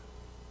it.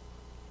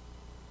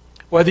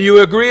 Whether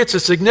you agree it's a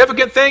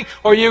significant thing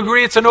or you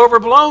agree it's an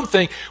overblown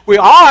thing, we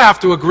all have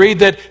to agree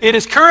that it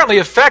is currently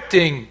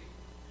affecting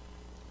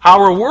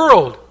our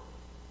world.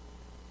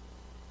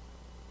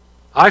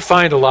 I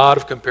find a lot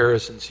of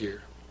comparisons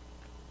here.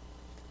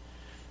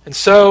 And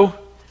so,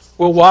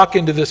 we'll walk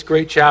into this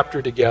great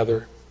chapter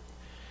together,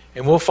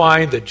 and we'll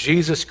find that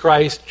Jesus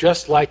Christ,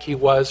 just like he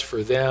was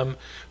for them,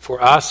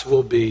 for us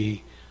will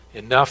be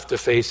enough to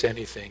face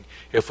anything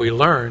if we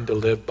learn to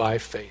live by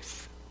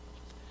faith.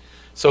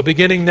 So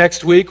beginning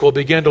next week, we'll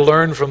begin to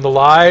learn from the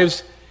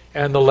lives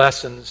and the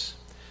lessons.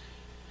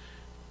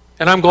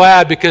 And I'm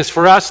glad, because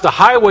for us, the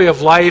highway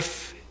of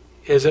life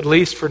is, at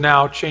least for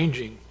now,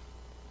 changing.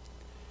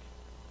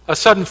 A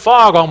sudden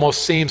fog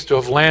almost seems to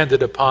have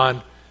landed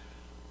upon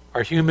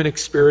our human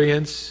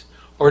experience,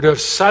 or to have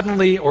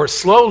suddenly or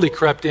slowly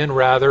crept in,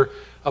 rather,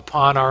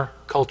 upon our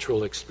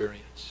cultural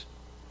experience.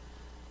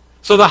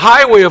 So the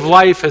highway of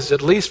life has,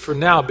 at least for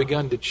now,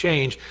 begun to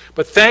change,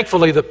 but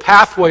thankfully the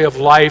pathway of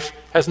life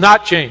has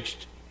not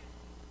changed.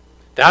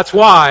 That's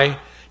why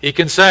he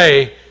can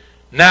say,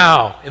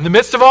 now, in the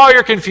midst of all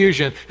your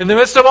confusion, in the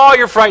midst of all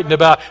you're frightened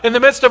about, in the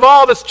midst of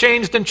all that's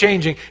changed and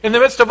changing, in the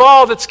midst of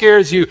all that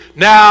scares you,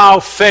 now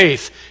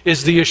faith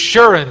is the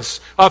assurance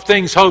of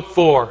things hoped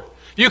for.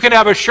 You can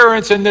have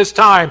assurance in this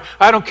time.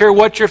 I don't care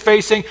what you're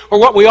facing or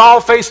what we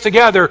all face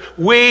together.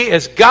 We,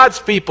 as God's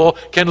people,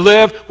 can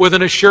live with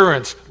an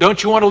assurance.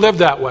 Don't you want to live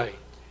that way?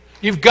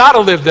 You've got to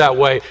live that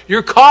way.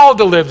 You're called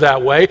to live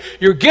that way.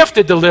 You're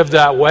gifted to live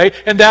that way,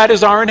 and that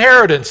is our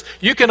inheritance.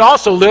 You can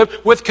also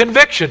live with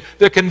conviction,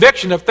 the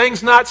conviction of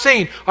things not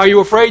seen. Are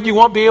you afraid you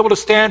won't be able to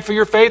stand for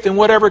your faith in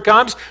whatever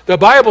comes? The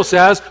Bible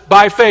says,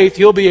 by faith,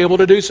 you'll be able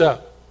to do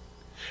so.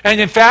 And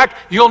in fact,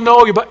 you'll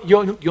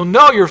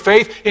know your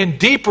faith in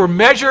deeper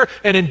measure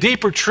and in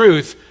deeper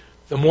truth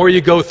the more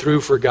you go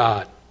through for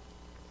God.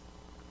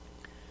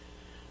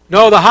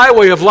 No, the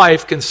highway of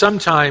life can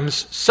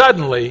sometimes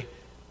suddenly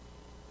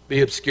be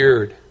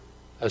obscured.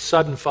 A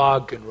sudden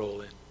fog can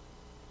roll in.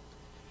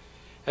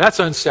 And that's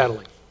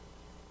unsettling.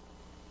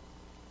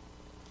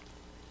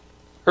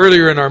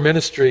 Earlier in our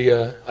ministry,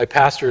 I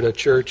pastored a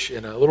church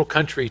in a little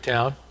country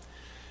town,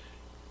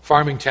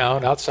 farming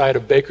town outside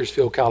of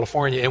Bakersfield,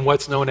 California, in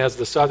what's known as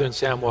the southern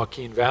San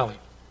Joaquin Valley.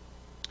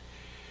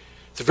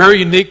 It's a very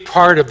unique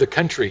part of the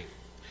country.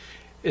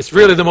 It's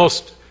really the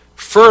most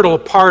fertile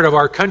part of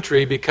our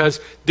country because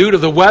due to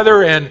the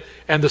weather and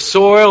the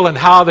soil and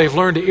how they've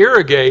learned to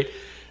irrigate,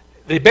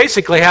 they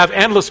basically have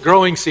endless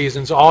growing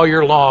seasons all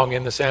year long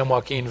in the San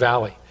Joaquin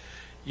Valley.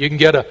 You can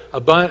get a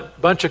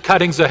bunch of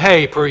cuttings of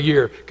hay per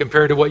year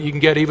compared to what you can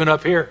get even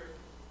up here.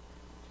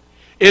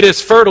 It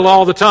is fertile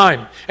all the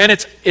time. And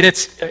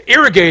it's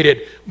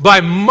irrigated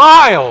by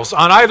miles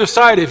on either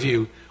side of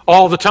you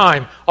all the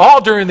time, all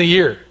during the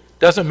year.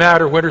 Doesn't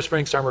matter winter,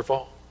 spring, summer,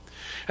 fall.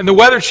 And the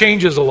weather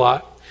changes a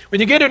lot.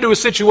 When you get into a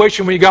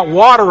situation where you got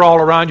water all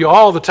around you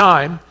all the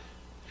time,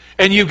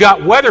 and you've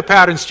got weather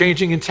patterns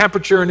changing and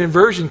temperature and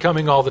inversion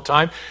coming all the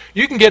time,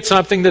 you can get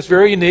something that's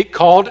very unique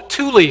called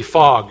Tule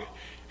fog.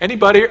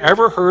 Anybody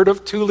ever heard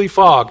of Tule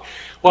fog?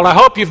 Well, I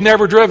hope you've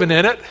never driven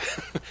in it.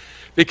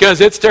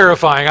 Because it's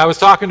terrifying. I was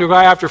talking to a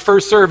guy after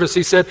first service.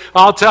 He said,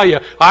 I'll tell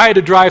you, I had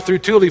to drive through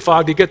Tule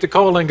fog to get to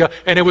Coalinga,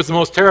 and it was the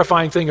most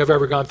terrifying thing I've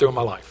ever gone through in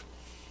my life.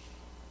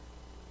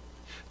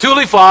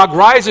 Tule fog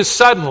rises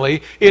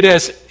suddenly. It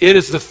is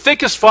the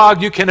thickest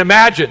fog you can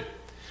imagine.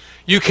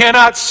 You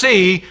cannot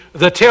see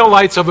the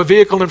taillights of a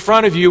vehicle in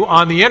front of you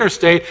on the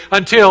interstate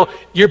until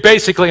you're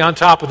basically on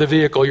top of the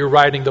vehicle. You're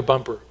riding the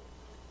bumper.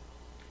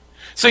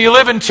 So you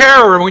live in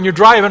terror when you're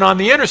driving on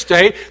the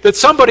interstate that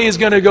somebody is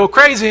going to go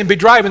crazy and be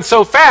driving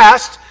so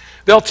fast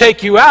they'll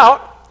take you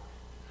out,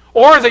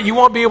 or that you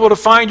won't be able to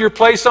find your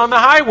place on the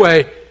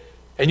highway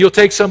and you'll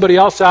take somebody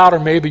else out or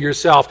maybe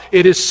yourself.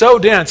 It is so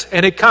dense,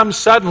 and it comes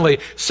suddenly.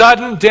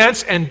 Sudden,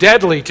 dense, and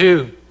deadly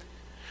too.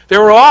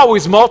 There were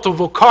always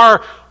multiple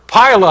car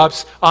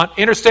pileups on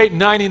Interstate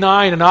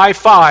 99 and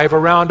I-5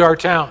 around our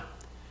town.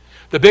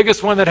 The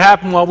biggest one that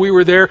happened while we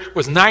were there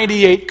was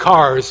 98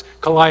 cars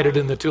collided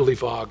in the Tule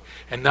fog,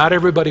 and not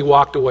everybody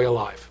walked away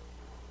alive.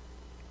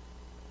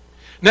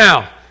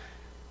 Now,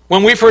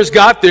 when we first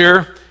got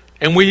there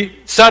and we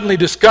suddenly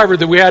discovered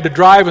that we had to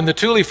drive in the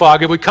Tule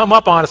fog, it would come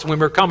up on us when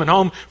we were coming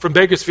home from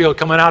Bakersfield,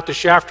 coming out to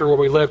Shafter where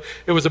we live.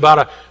 It was about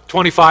a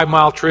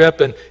 25-mile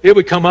trip, and it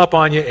would come up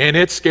on you, and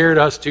it scared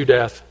us to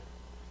death.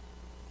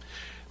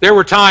 There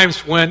were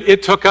times when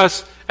it took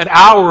us an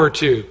hour or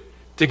two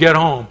to get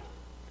home.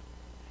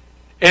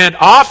 And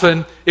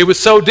often, it was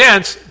so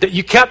dense that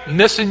you kept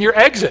missing your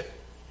exit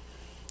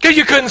because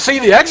you couldn't see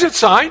the exit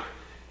sign.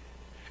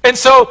 And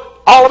so,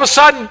 all of a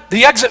sudden,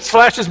 the exit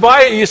flashes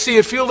by and you see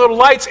a few little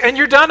lights and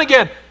you're done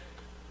again.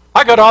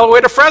 I got all the way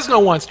to Fresno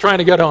once trying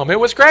to get home. It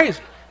was crazy.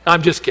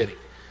 I'm just kidding.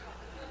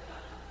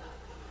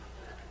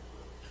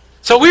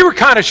 So we were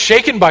kind of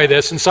shaken by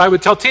this, and so I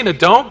would tell Tina,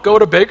 don't go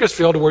to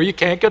Bakersfield where you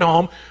can't get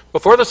home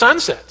before the sun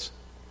sets.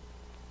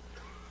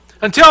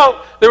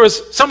 Until there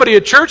was somebody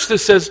at church that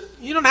says,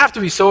 you don't have to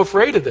be so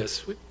afraid of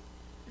this.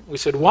 We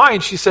said, why?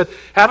 And she said,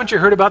 haven't you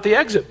heard about the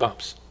exit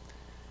bumps?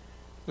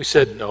 We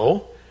said,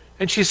 no.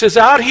 And she says,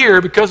 out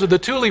here, because of the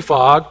Thule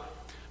fog,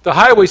 the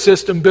highway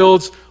system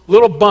builds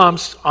little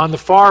bumps on the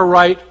far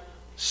right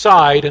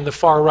side and the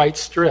far right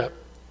strip,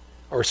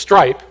 or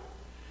stripe.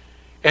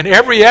 And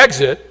every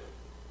exit,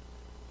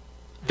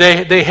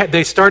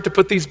 they start to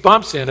put these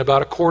bumps in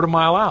about a quarter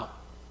mile out.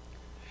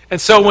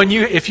 And so all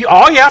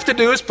you have to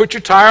do is put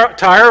your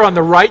tire on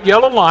the right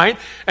yellow line,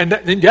 and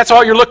that's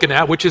all you're looking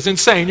at, which is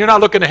insane. You're not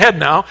looking ahead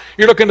now.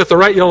 You're looking at the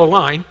right yellow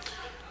line.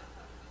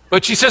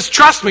 But she says,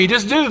 trust me,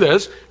 just do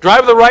this.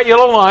 Drive the right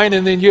yellow line,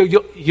 and then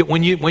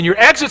when your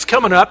exit's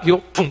coming up,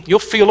 you'll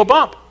feel a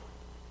bump.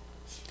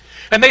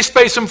 And they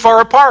space them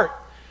far apart.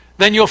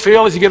 Then you'll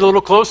feel, as you get a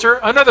little closer,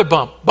 another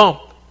bump.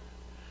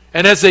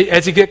 And as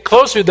you get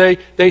closer,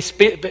 they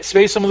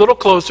space them a little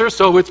closer,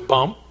 so it's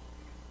bump,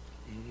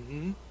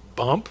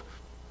 bump,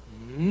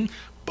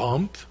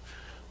 bump,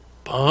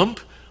 bump,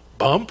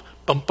 bump,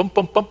 bump, bump,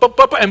 bump, bump, bump,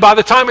 bump. And by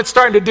the time it's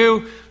starting to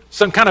do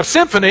some kind of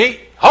symphony,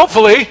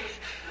 hopefully,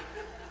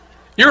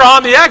 you're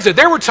on the exit.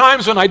 There were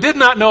times when I did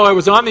not know I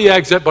was on the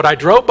exit, but I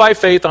drove by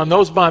faith on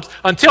those bumps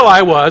until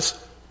I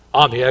was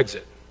on the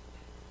exit.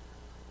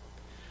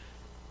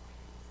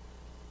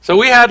 So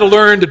we had to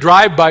learn to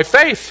drive by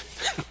faith.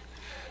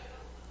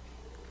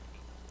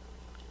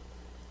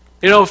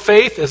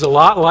 Faith is a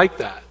lot like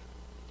that.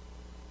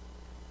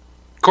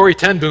 Corrie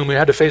ten Boom, who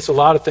had to face a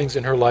lot of things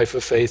in her life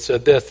of faith,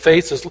 said that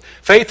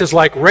faith is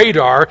like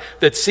radar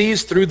that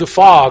sees through the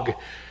fog.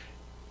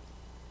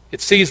 It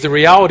sees the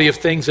reality of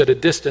things at a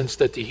distance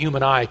that the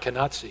human eye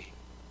cannot see.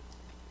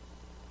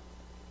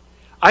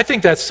 I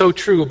think that's so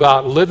true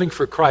about living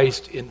for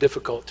Christ in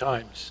difficult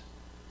times.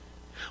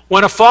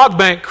 When a fog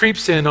bank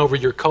creeps in over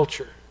your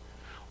culture,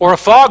 or a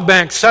fog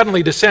bank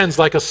suddenly descends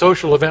like a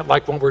social event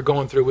like what we're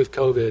going through with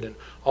COVID and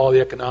all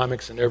the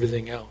economics and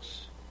everything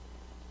else.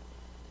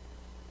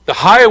 The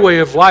highway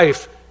of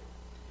life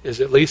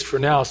is, at least for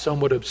now,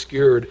 somewhat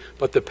obscured,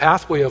 but the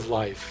pathway of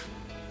life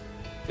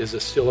is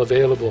still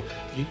available.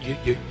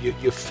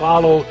 You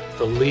follow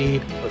the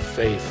lead of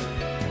faith.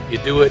 You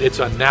do it. It's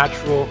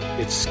unnatural.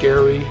 It's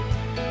scary.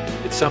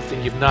 It's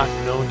something you've not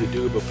known to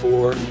do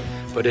before.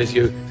 But as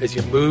you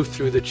move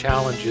through the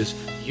challenges,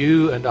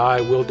 you and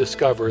I will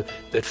discover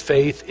that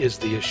faith is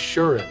the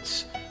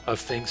assurance of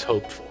things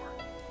hoped for,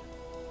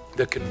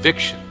 the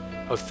conviction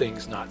of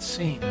things not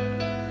seen.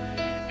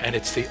 And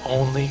it's the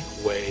only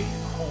way